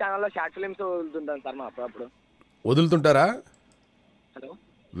యూట్యూబ్ ఛానల్లో షార్ట్ ఫిల్మ్స్ వదులుతుంటాను సార్. మా అప్పుడప్పుడు వదులుతుంటారా? Hello.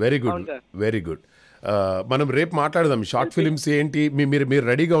 Very good, very good. మనం రేపు మాట్లాడదాం షార్ట్ ఫిలిమ్స్ ఏంటి. మీరు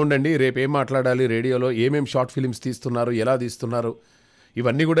రెడీగా ఉండండి. రేపు ఏం మాట్లాడాలి, రేడియోలో ఏమేమి షార్ట్ ఫిలిమ్స్ తీస్తున్నారు, ఎలా తీస్తున్నారు,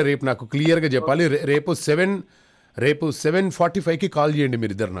 ఇవన్నీ కూడా రేపు నాకు క్లియర్గా చెప్పాలి. రేపు 7:45కి కాల్ చేయండి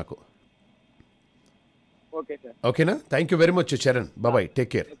మీరిద్దరు నాకు. ఓకేనా? Thank you very much Charan. Bye,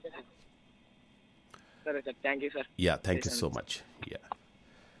 take care. Yeah, thank you so much. Yeah.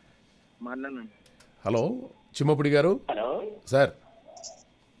 Hello Chimmapudi గారు. సార్.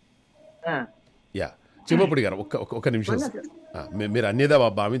 యా, చిమ్మపుడి గారు ఒక్క నిమిషం. మీరు అన్యదా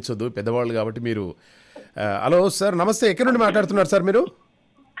భావించొద్దు, పెద్దవాళ్ళు కాబట్టి మీరు. హలో సార్, నమస్తే. ఎక్కడి నుండి మాట్లాడుతున్నారు సార్ మీరు?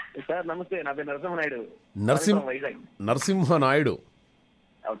 సార్ నమస్తే, నా పేరు నరసింహనాయుడు. వైజాగ్. నరసింహనాయుడు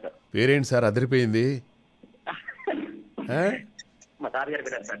అవును సార్. పేరేంటి సార్ అదిరిపోయింది? మా తాతగారు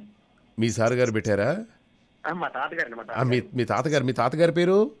పెట్టారు సార్. మీ సార్ గారు పెట్టారా? మా తాతగారు. మీ తాతగారి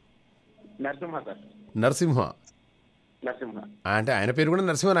పేరు నరసింహ సార్. నరసింహ అంటే ఆయన పేరు కూడా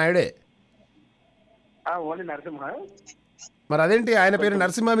నరసింహనాయుడే? ఓన్లీ నరసింహ. మరి అదేంటి ఆయన పేరు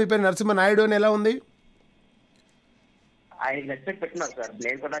నరసింహ, మీ పేరు నరసింహనాయుడు అని ఎలా ఉంది? ఆయనకి నచ్చినట్టు పెట్టినారు సార్,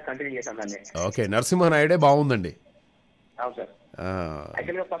 నేను కూడా కంటిన్యూ చేశాను దాన్ని. ఓకే, నరసింహనాయుడే బాగుందండి. అవును సార్.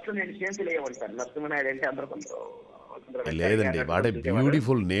 యాక్చువల్గా ఫస్ట్ నేను సేమ్ ఫీల్ అయ్యేవాడు సార్, నరసింహనాయుడు అంటే అందరూ లేదండి, వాడే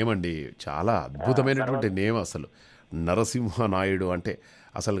బ్యూటిఫుల్ నేమ్ అండి, చాలా అద్భుతమైనటువంటి నేమ్ అసలు. నరసింహనాయుడు అంటే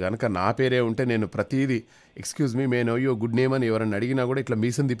అసలు కనుక నా పేరే ఉంటే నేను ప్రతిదీ excuse me may know you good name అని ఎవరన్నా అడిగినా కూడా ఇట్లా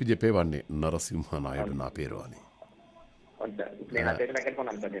మీసం తిప్పి చెప్పేవాడిని, నరసింహనాయుడు నా పేరు అని.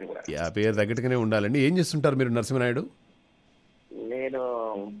 ఆ పేరు తగ్గట్టుగానే ఉండాలండి. ఏం చేస్తుంటారు మీరు నరసింహనాయుడు? నేను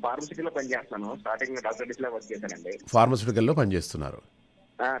ఫార్మసిటీలో పనిచేస్తాను. స్టార్టింగ్ డాక్టర్ డిస్లో వర్క్ చేశానండి. ఫార్మసిటికల్లో పనిచేస్తున్నారు?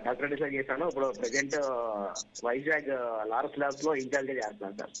 డాక్టర్ డిస్లో చేశాను. ఇప్పుడు ప్రెసెంట్ వైజాగ్ లారస్ ల్యాబ్స్ లో ఇన్ఛార్జ్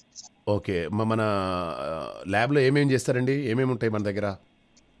చేస్తున్నాను సార్. ఓకే, మన ల్యాబ్లో ఏమేమి చేస్తారండి? ఏమేమి ఉంటాయి మన దగ్గర?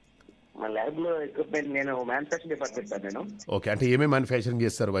 మా ల్యాబ్ లో ఎక్విప్మెంట్ నేను మ్యానుఫ్యాక్చరింగ్ డిపార్ట్మెంట్ సార్ నేను. ఓకే, అంటే ఏమేమి మ్యానుఫ్యాక్చరింగ్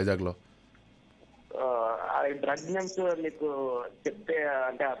చేస్తారు వైజాగ్లో? డ్రగ్ నేమ్స్ మీకు చెప్తే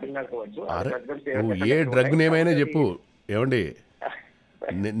అంటే అర్థం కాకపోవచ్చు. నువ్వు ఏ డ్రగ్ నేమ్ అయినా చెప్పు. ఏమండి,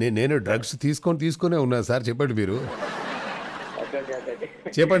 నేను డ్రగ్స్ తీసుకునే ఉన్నాను సార్, చెప్పండి మీరు.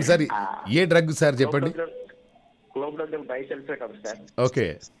 చెప్పండి సార్, ఏ డ్రగ్ సార్ చెప్పండి. ఓకే.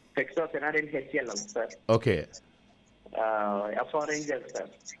 ఓకే.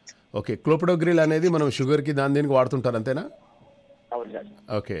 ఓకే, క్లోపిడోగ్రిల్ అనేది మనం షుగర్కి దీనికి వాడుతుంటారు అంతేనా?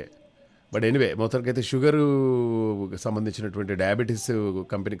 ఓకే, బట్ ఎనీవే మొత్తానికైతే షుగర్ సంబంధించినటువంటి డయాబెటీస్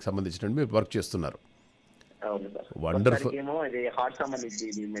కంపెనీకి సంబంధించినటువంటి మీరు వర్క్ చేస్తున్నారు. Wonderful.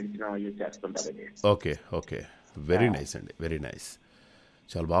 Okay okay, very nice అండి, వెరీ నైస్,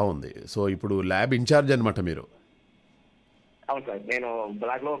 చాలా బాగుంది. సో ఇప్పుడు ల్యాబ్ ఇన్ఛార్జ్ అనమాట మీరు?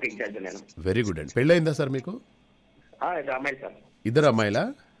 వెరీ గుడ్ అండి. పెళ్ళయిందా సార్ మీకు? ఇద్దరు అమ్మాయిలా?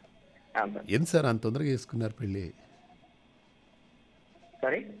 ఎంత సార్ అంత తొందరగా చేసుకున్నారు పెళ్ళి?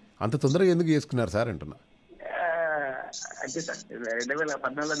 అంత తొందరగా ఎందుకు చేసుకున్నారు సార్ అంటున్నా?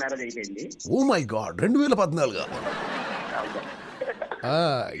 Oh my God, 2014?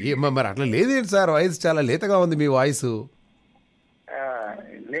 మరి అట్లా లేదేంటి సార్, వాయిస్ చాలా లేతగా ఉంది మీ వాయిస్.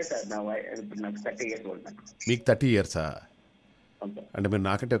 మీకు 30 ఇయర్సా? అంటే మీరు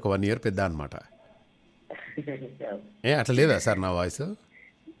నాకంటే ఒక 1 ఇయర్ పెద్ద అనమాట. అట్లా లేదా సార్ నా వాయిస్?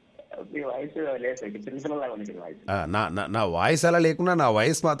 నా వాయిస్ అలా లేకున్నా నా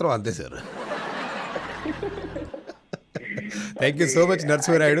వాయిస్ మాత్రం అంతే sir. Thank you so much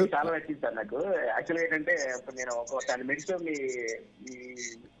Narasimha Naidu. చాలా నచ్చింది సార్ నాకు. యాక్చువల్గా ఏంటంటే నేను ఒక 10 మినిట్స్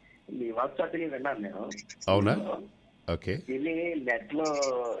మీ వాట్సాప్ విన్నాను నేను. అవునా? Okay.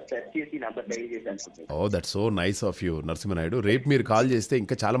 Oh that's so nice of you Narasimha Naidu. రేపు మీరు కాల్ చేస్తే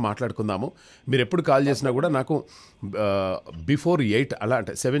ఇంకా చాలా మాట్లాడుకుందాము. మీరు ఎప్పుడు కాల్ చేసినా కూడా నాకు బిఫోర్ 8 అలా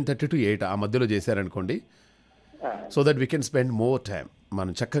అంటే 7:30 to 8 ఆ మధ్యలో చేశారనుకోండి, so that we can spend more time.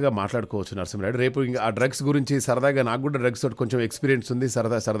 మనం చక్కగా మాట్లాడుకోవచ్చు నరసింహనాయుడు. రేపు ఇంకా ఆ డ్రగ్స్ గురించి సరదాగా, నాకు కూడా డ్రగ్స్ తోటి కొంచెం ఎక్స్పీరియన్స్ ఉంది,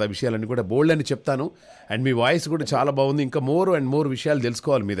 సరదా విషయాలన్నీ కూడా బోల్డ్ అని చెప్తాను. అండ్ మీ వాయిస్ కూడా చాలా బాగుంది. ఇంకా మోర్ అండ్ మోర్ విషయాలు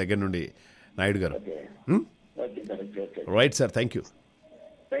తెలుసుకోవాలి మీ దగ్గర నుండి నాయుడు గారు. Right sir, thank you,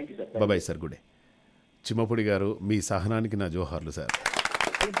 bye sir, good day. Chimmapudi గారు, మీ సహనానికి నా జోహార్లు సార్.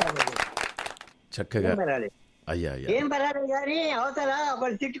 చక్కగా అయ్యా ఏం పర్వాలేదు కానీ అవతల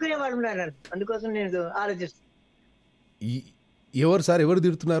ఒకళ్ళు తిట్టుకునేవాడు ఉన్నారు, అందుకోసం నేను ఆలోచిస్తాను. ఎవరు సార్, ఎవరు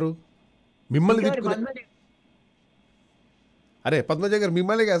తిడుతున్నారు మిమ్మల్ని? తిట్టుకున్నారు? అరే పద్మజ గారు,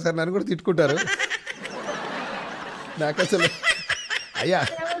 మిమ్మల్ని కాదు సార్, నన్ను కూడా తిట్టుకుంటారు. నాకు అసలు అయ్యా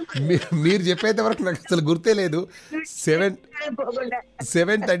మీరు చెప్పేంత వరకు నాకు అసలు గుర్తే లేదు.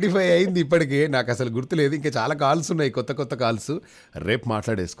 7:35 అయింది ఇప్పటికే, నాకు అసలు గుర్తులేదు. ఇంకా చాలా కాల్స్ ఉన్నాయి, కొత్త కాల్స్. రేపు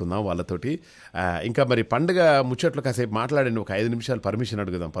మాట్లాడేసుకుందాం వాళ్ళతోటి. ఇంకా మరి పండుగ ముచ్చట్లు కాసేపు మాట్లాడండి, ఒక 5 నిమిషాలు పర్మిషన్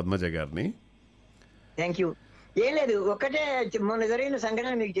అడుగుదాం పద్మజ గారిని. Thank you. ఏం లేదు, ఒక్కటే మొన్న జరిగిన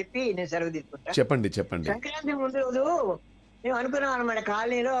సంఘటన మీకు చెప్పి నేను సెలవు తీసుకుంటా. చెప్పండి. సంక్రాంతి ముందు రోజు మేము అనుకున్నాం అనమాట,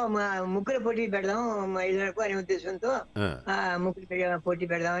 కాలనీలో ముగ్గుల పోటీ పెడదాం మహిళలకు అనే ఉద్దేశంతో ముగ్గులు పోటీ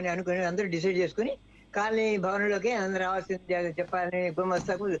పెడదామని అనుకుని అందరూ డిసైడ్ చేసుకుని కాలనీ భవనంలోకి అందరూ రావాల్సింది చెప్పాలని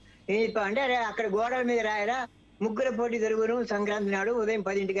గుమస్తాకు ఏం చెప్పా అంటే, అరే అక్కడ గోడల మీద రాయరా ముగ్గుల పోటీ జరుగును సంక్రాంతి నాడు ఉదయం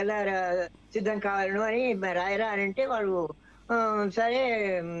 10 సిద్ధం కావాలను అని రాయరా అని అంటే వాడు సరే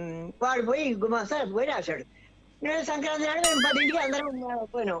వాడు పోయి గుమాస్తా పోయి రాశాడు. నేను సంక్రాంతి నాడు మేము 10 అందరం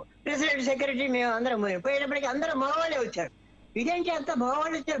పోయినాం. ప్రెసిడెంట్ సెక్రటరీ మేము అందరం పోయినాం. పోయేటప్పటికి అందరూ మగవాళ్ళే వచ్చారు. ఇదేంటి అంత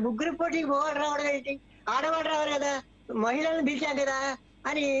మగవాళ్ళు వచ్చారు, ముగ్గురు పోటీకి మగవాళ్ళు రావడం ఏంటి? ఆడవాళ్ళు రావాలి కదా, మహిళలను పిలిచాం కదా,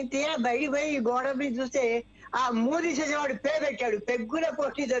 అని తీరా బయటికి పోయి గోడ మీద చూస్తే ఆ మూది చేసేవాడు పెట్టాడు, పెగ్గుల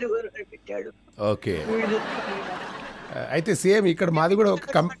పోటీ జరుగు పెట్టాడు. ఓకే, అయితే సేమ్ ఇక్కడ మాది కూడా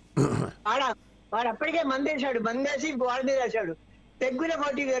ఒక వాడు అప్పటికే మందేశాడు, మందేసి గోడ మీద వేసాడు, పెగ్గుల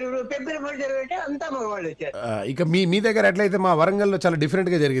పోటీ జరుగు అంటే అంతా మగవాళ్ళు వచ్చారు. ఇక మీ దగ్గర ఎట్లయితే మా వరంగల్లో చాలా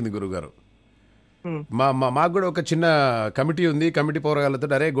డిఫరెంట్గా జరిగింది గురుగారు. మాకు కూడా ఒక చిన్న కమిటీ ఉంది. కమిటీ పోరగాళ్ళతో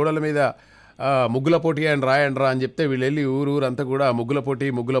అరే గోడల మీద ముగ్గుల పోటీ అని రాయండి రా అని చెప్తే వీళ్ళు వెళ్ళి ఊరంతా కూడా ముగ్గుల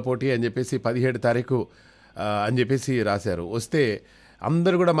పోటీ అని చెప్పేసి 17 తారీఖు అని చెప్పేసి రాశారు. వస్తే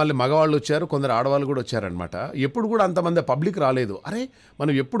అందరు కూడా మళ్ళీ మగవాళ్ళు వచ్చారు, కొందరు ఆడవాళ్ళు కూడా వచ్చారనమాట. ఎప్పుడు కూడా అంతమంది పబ్లిక్ రాలేదు. అరే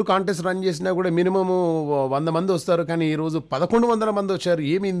మనం ఎప్పుడు కాంటెస్ట్ రన్ చేసినా కూడా మినిమము 100 మంది వస్తారు, కానీ ఈరోజు 1100 మంది వచ్చారు.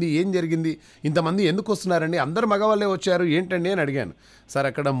 ఏం జరిగింది, ఇంతమంది ఎందుకు వస్తున్నారండి, అందరు మగవాళ్ళే వచ్చారు ఏంటండి అని అడిగాను. సార్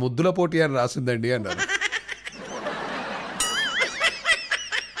అక్కడ ముద్దుల పోటీ అని రాసిందండి అన్నారు.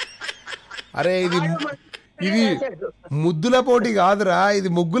 అరే ఇది ముద్దుల పోటీ కాదురా, ఇది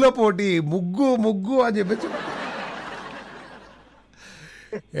ముగ్గుల పోటీ, ముగ్గు అని చెప్పేసి.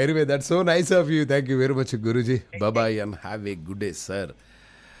 Anyway, that's so nice of you. Thank you very much, Guruji. Bye-bye and have a good day, sir.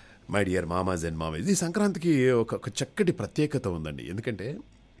 My dear mamas and mamas. ఈ సంక్రాంతికి ఒక చక్కటి ప్రత్యేకత ఉందండి. ఎందుకంటే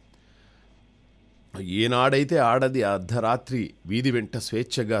ఏనాడైతే ఆడది అర్ధరాత్రి వీధి వెంట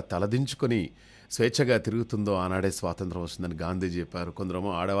స్వేచ్ఛగా తలదించుకొని స్వేచ్ఛగా తిరుగుతుందో ఆనాడే స్వాతంత్రం వస్తుందని గాంధీ చెప్పారు.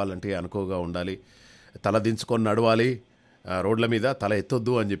 కొందరేమో ఆడవాళ్ళంటే అనుకోగా ఉండాలి, తలదించుకొని నడవాలి, రోడ్ల మీద తల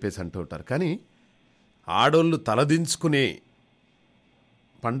ఎత్తొద్దు అని చెప్పేసి అంటూ ఉంటారు. కానీ ఆడోళ్ళు తలదించుకునే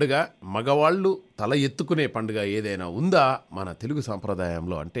పండుగ, మగవాళ్ళు తల ఎత్తుకునే పండుగ ఏదైనా ఉందా మన తెలుగు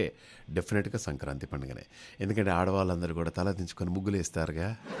సాంప్రదాయంలో అంటే డెఫినెట్గా సంక్రాంతి పండుగనే. ఎందుకంటే ఆడవాళ్ళందరూ కూడా తల దించుకొని ముగ్గులు వేస్తారుగా,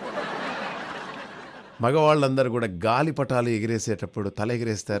 మగవాళ్ళందరూ కూడా గాలిపటాలు ఎగిరేసేటప్పుడు తల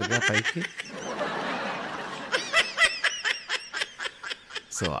ఎగిరేస్తారుగా పైకి.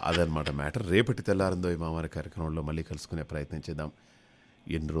 సో అదనమాట మ్యాటర్. రేపటి తెల్లారిందో ఈ మామారి కార్యక్రమంలో మళ్ళీ కలుసుకునే ప్రయత్నం చేద్దాం.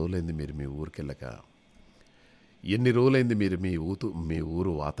 ఎన్ని రోజులైంది మీరు మీ ఊరికెళ్ళక, ఎన్ని రోజులైంది మీరు మీ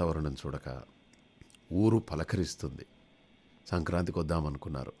ఊరు వాతావరణం చూడక. ఊరు పలకరిస్తుంది. సంక్రాంతికి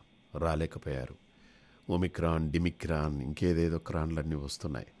వద్దామనుకున్నారు, రాలేకపోయారు. ఒమిక్రాన్, డిమిక్రాన్, ఇంకేదేదో క్రాన్లన్నీ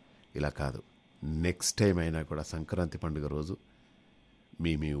వస్తున్నాయి. ఇలా కాదు, నెక్స్ట్ టైం అయినా కూడా సంక్రాంతి పండుగ రోజు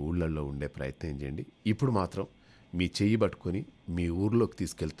మీ ఊళ్ళల్లో ఉండే ప్రయత్నం చేయండి. ఇప్పుడు మాత్రం మీ చెయ్యి పట్టుకొని మీ ఊర్లోకి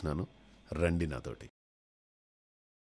తీసుకెళ్తున్నాను, రండి నాతోటి.